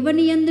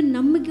 ఎవరి యందు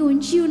నమ్మిక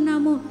ఉంచి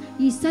ఉన్నామో,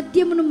 ఈ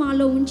సత్యమును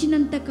మాలో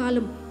ఉంచినంత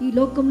కాలం ఈ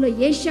లోకంలో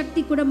ఏ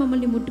శక్తి కూడా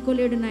మమ్మల్ని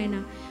ముట్టుకోలేడు నాయన.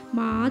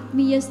 మా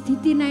ఆత్మీయ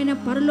స్థితి నాయన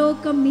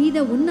పరలోకం మీద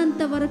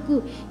ఉన్నంత వరకు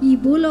ఈ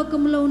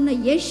భూలోకంలో ఉన్న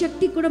ఏ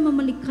శక్తి కూడా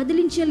మమ్మల్ని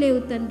కదిలించలేవు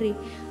తండ్రి.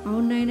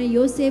 అవునాయన,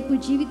 యోసేపు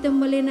జీవితం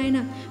వలె నాయన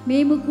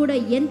మేము కూడా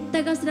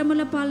ఎంతగా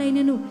శ్రమల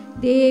పాలైనను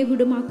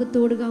దేవుడు మాకు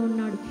తోడుగా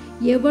ఉన్నాడు.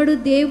 ఎవడు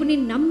దేవుని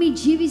నమ్మి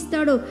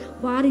జీవిస్తాడో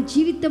వారి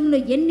జీవితంలో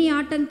ఎన్ని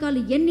ఆటంకాలు,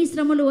 ఎన్ని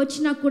శ్రమలు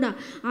వచ్చినా కూడా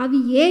అవి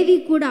ఏవి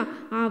కూడా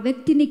ఆ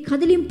వ్యక్తిని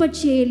కదిలింప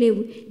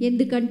చేయలేవు.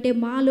 ఎందుకంటే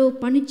మాలో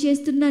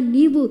పనిచేస్తున్న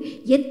నీవు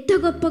ఎంత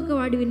గొప్పగా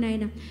వాడివి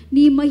నాయన.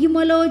 నీ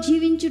మహిమలో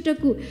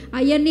జీవించుటకు,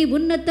 అయ్యా నీ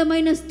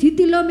ఉన్నతమైన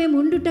స్థితిలో మేము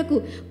ఉండుటకు,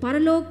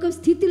 పరలోక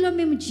స్థితిలో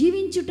మేము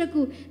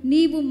జీవించుటకు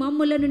నీవు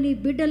మమ్ములను నీ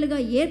బిడ్డలుగా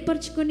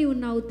ఏర్పరచుకొని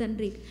ఉన్నావు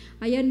తండ్రి.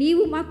 అయ్యా,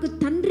 నీవు మాకు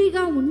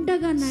తండ్రిగా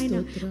ఉండగా నాయన,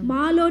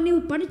 మాలో నీవు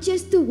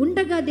పనిచేస్తూ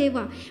ఉండగా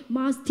దేవా,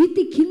 మా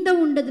స్థితి కింద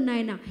ఉండదు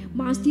నాయన,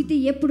 మా స్థితి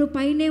ఎప్పుడు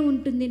పైనే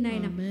ఉంటుంది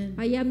నాయన.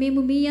 అయ్యా,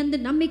 మేము మీ యందు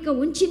నమ్మిక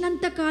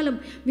ఉంచినంత కాలం,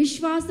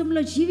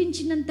 విశ్వాసంలో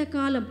జీవించినంత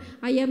కాలం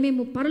అయ్యా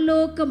మేము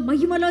పరలోక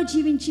మహిమలో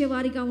జీవించే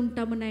వారిగా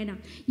ఉంటాము నాయన.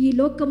 ఈ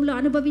లోకంలో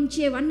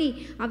అనుభవించేవన్నీ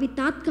అవి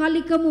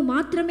తాత్కాలికము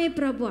మాత్రమే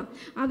ప్రభువా.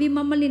 అవి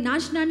మమ్మల్ని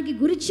నాశనానికి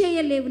గురి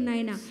చేయలేవు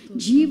నాయన,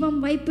 జీవం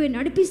వైపు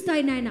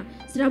నడిపిస్తాయి నాయన.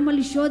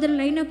 శ్రమలు,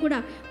 శోధనలు అయినా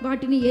కూడా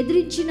వాటిని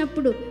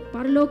ఎదిరించినప్పుడు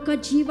పరలోక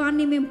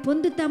జీవాన్ని మేము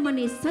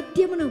పొందుతామనే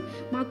సత్యమును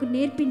మాకు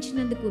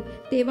నేర్పించినందుకు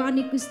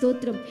దేవానికి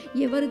స్తోత్రం.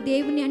 ఎవరు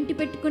దేవుని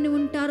అంటిపెట్టుకొని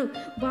ఉంటారో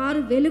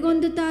వారు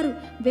వెలుగొందుతారు,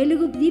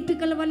 వెలుగు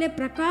దీపికల వల్లే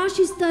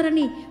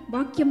ప్రకాశిస్తారని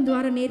వాక్యం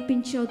ద్వారా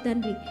నేర్పించావు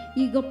తండ్రి.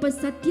 ఈ గొప్ప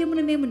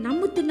సత్యమును మేము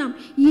నమ్ముతున్నాం,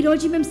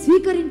 ఈరోజు మేము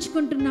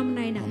స్వీకరించుకుంటున్నాం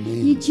నాయన.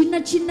 ఈ చిన్న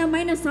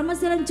చిన్నమైన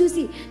సమస్యలను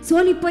చూసి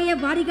సోలిపోయే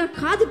వారిగా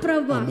కాదు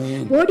ప్రభువా,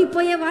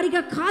 ఓడిపోయే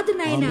వారిగా కాదు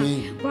నాయన,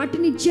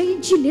 వాటిని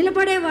జయించి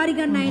నిలబడే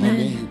వారిగా నాయన.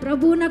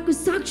 ప్రభు నాకు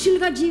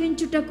సాక్షులుగా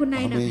జీవించుటకు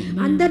నాయన,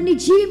 అందరినీ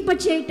జీవింప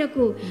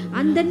చేయుటకు,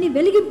 అందరినీ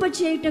వెలిగింప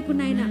చేయుటకు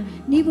నాయన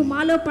నీవు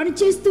మాలో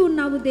పనిచేస్తూ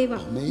ఉన్నావు దేవా.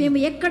 మేము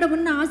ఎక్కడ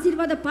ఉన్న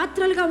ఆశీర్వాద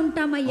పాత్రలుగా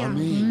ఉంటామయ్యా.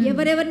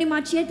 ఎవరెవరిని మా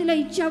చేతిలో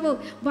ఇచ్చావో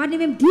వారిని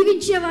మేము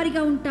దీవించే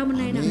వారిగా ఉంటాము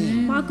నాయన.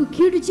 మాకు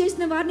కీడు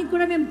చేసిన వారిని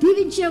కూడా మేము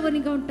దీవించే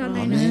వారిగా ఉంటాం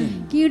నాయన.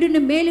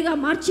 కీడును మేలుగా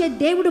మార్చే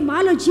దేవుడు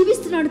మాలో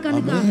జీవిస్తున్నాడు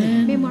కనుక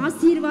మేము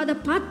ఆశీర్వాద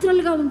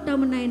పాత్రలుగా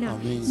ఉంటాము నాయన.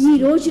 ఈ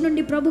రోజు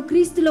నుండి ప్రభు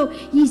క్రీస్తులో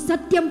ఈ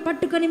సత్యం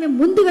పట్టుకొని మేము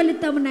ముందు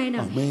వెళుతాము నాయన.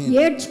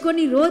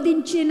 ఏడ్చుకొని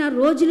రోధించిన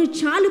రోజులు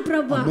చాలు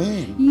ప్రభువా.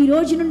 ఈ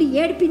రోజు నుండి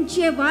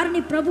ఏడిపించే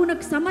వారిని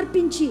ప్రభువునకు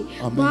సమర్పించి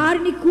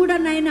వారిని కూడా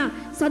నాయన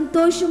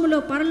సంతోషములో,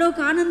 పరలోక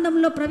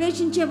ఆనందంలో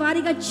ప్రవేశించే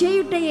వారిగా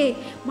చేయుటయే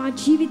మా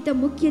జీవిత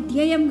ముఖ్య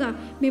ధ్యేయంగా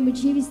మేము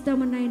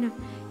జీవిస్తాము నాయన.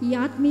 ఈ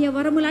ఆత్మీయ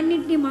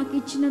వరములన్నింటినీ మాకు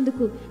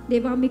ఇచ్చినందుకు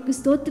దేవా మీకు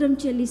స్తోత్రం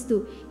చెల్లిస్తూ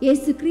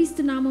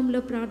యేసుక్రీస్తు నామంలో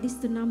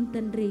ప్రార్థిస్తున్నాం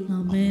తండ్రి.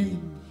 ఆమేన్.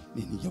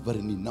 నేను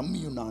ఎవరిని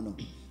నమ్మి ఉన్నాను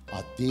ఆ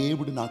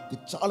దేవుడు నాకు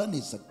చాలని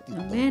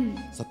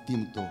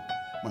సత్యంతో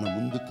మనం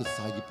ముందుకు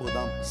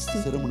సాగిపోదాం.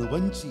 శిరమును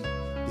వంచి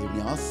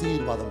దేవుని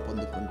ఆశీర్వాదం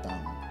పొందుకుంటాం.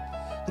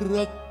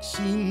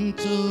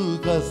 రక్షించు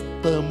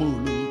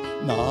హస్తములు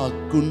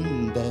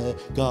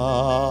నాకుండగా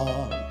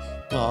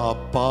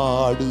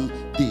కాపాడు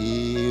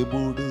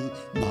దేవుడు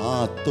నా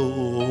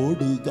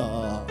తోడుగా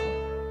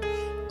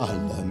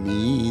అల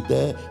మీద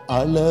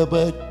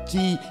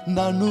అలవచ్చి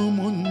నన్ను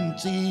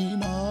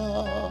ముంచినా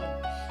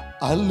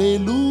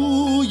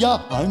హల్లెలూయా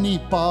అని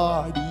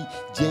పాడి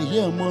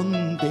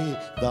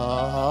జయముందేదా.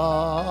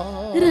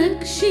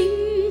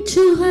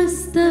 రక్షించు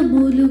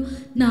హస్తములు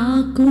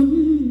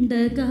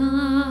నాకుండగా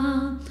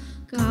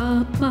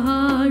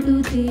కాపాడు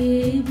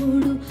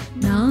దేవుడు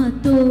నా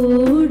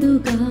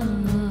తోడుగా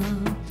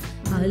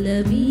అల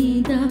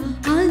మీద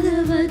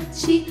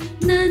అలవచ్చి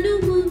నన్ను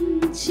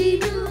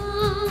ముంచిన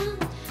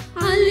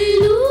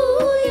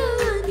హల్లెలూయా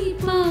అని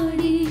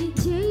పాడి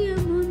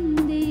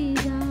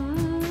జయముందేదా.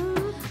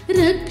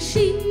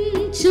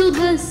 రక్షించు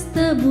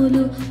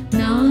హస్తములు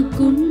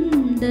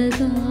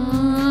నాకుండగా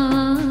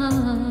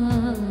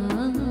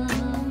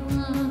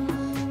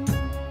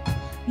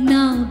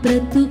నా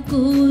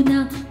బ్రతుకున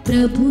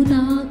ప్రభు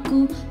నాకు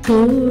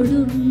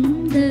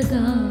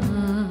తోడుండగా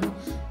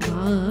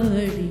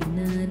వాడిన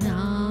నా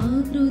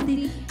హృది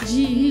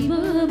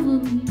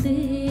జీవముందే.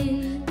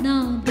 నా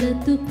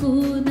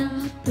బ్రతుకున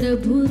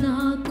ప్రభు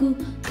నాకు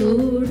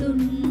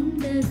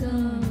తోడుండగా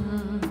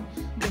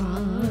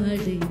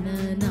వాడిన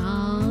నా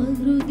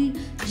హృది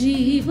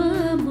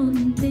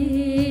జీవముందే.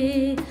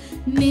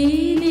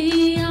 నేనే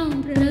ఆ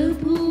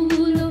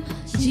ప్రభువులో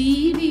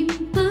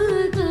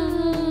జీవింపగా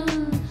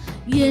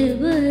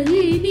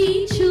ఎవరిని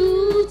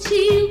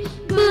చూచి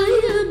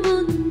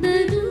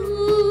భయముందను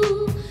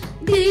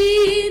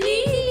దేనిని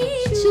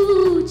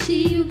చూచి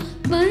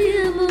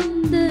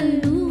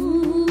భయముందను.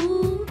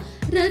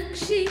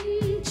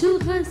 రక్షించు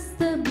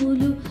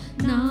హస్తములు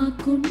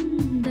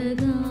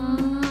నాకుండగా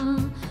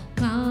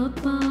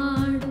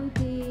కాపాడు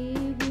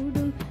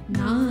దేవుడు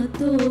నా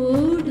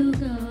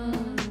తోడుగా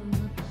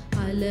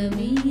అల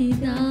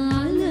మీద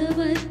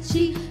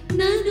అలవచ్చి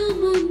నన్ను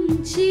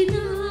ముంచిన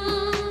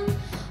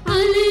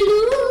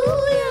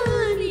హల్లెలూయా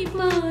అని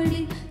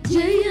పాడి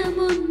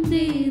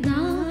జయముందేదా.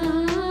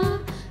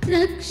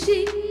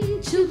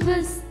 రక్షించు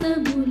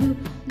హస్తములు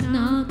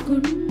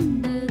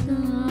నాకుండగా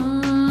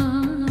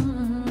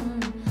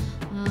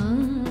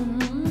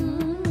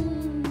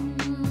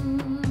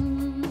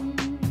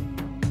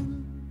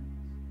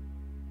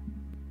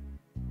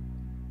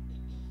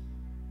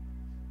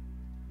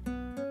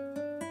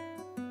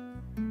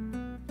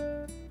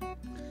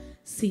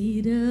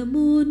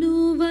శిరమును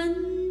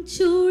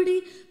వంచుడి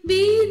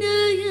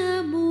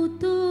వినయము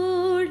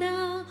తోడా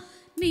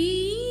నీ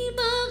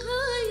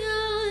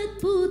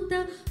మహాయాద్భుత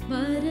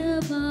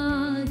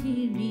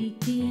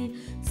వరవాహినికి.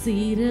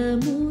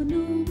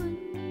 శిరమును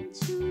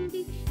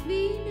వంచుడి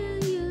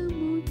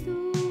వినయము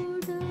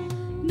తోడా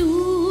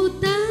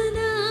నూతన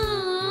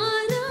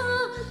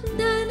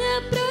ఆరాధన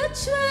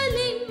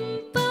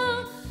ప్రజ్వలింప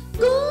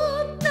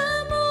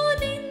గుప్తము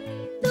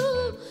నిందు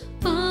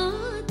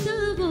పాత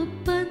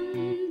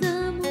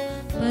ఒప్పందము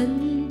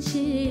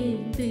పంచేంద్రియములు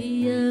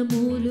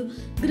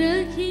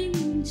గ్రహించగల్గున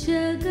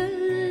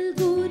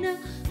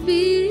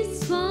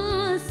విశ్వాసమేగా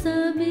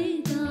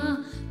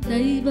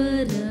దైవ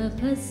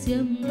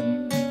రహస్యం.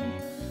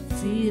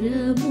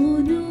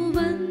 శిరమును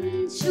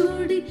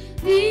వంచుడి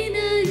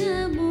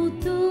వినయము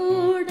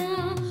తోడా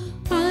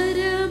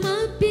పరమ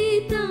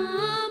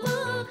పితామా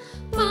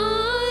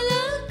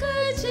పాలక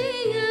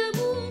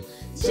జయము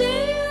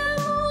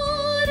జయము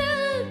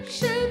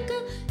రక్షక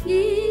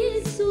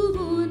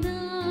యేసువు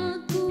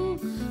నాకు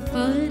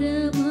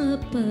పరమ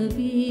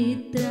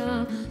పవిత్ర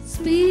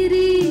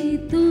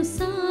స్పిరితు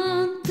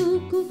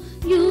శాంతుకు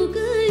యుగ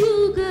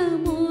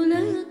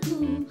యుగములకు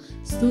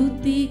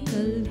స్తుతి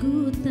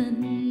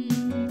కల్గుతన్.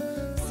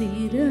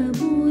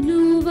 శిరమును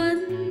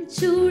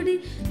వంచుడి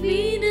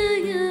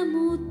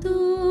వినయము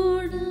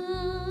తోడా.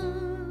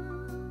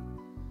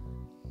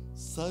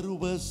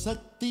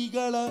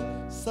 సర్వశక్తిగల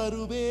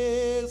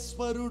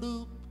సర్వేశ్వరుడు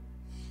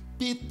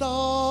పితా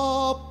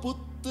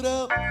పుత్ర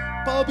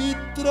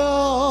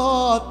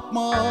పవిత్రాత్మ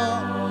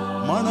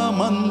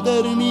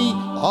మనమందరినీ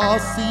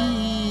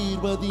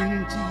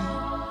ఆశీర్వదించి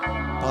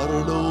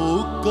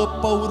పరలోక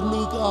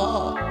పౌరులుగా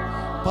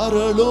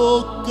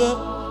పరలోక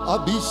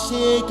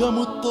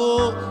అభిషేకముతో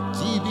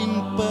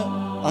జీవింప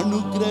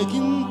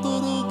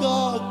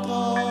అనుగ్రహింతురుగాక.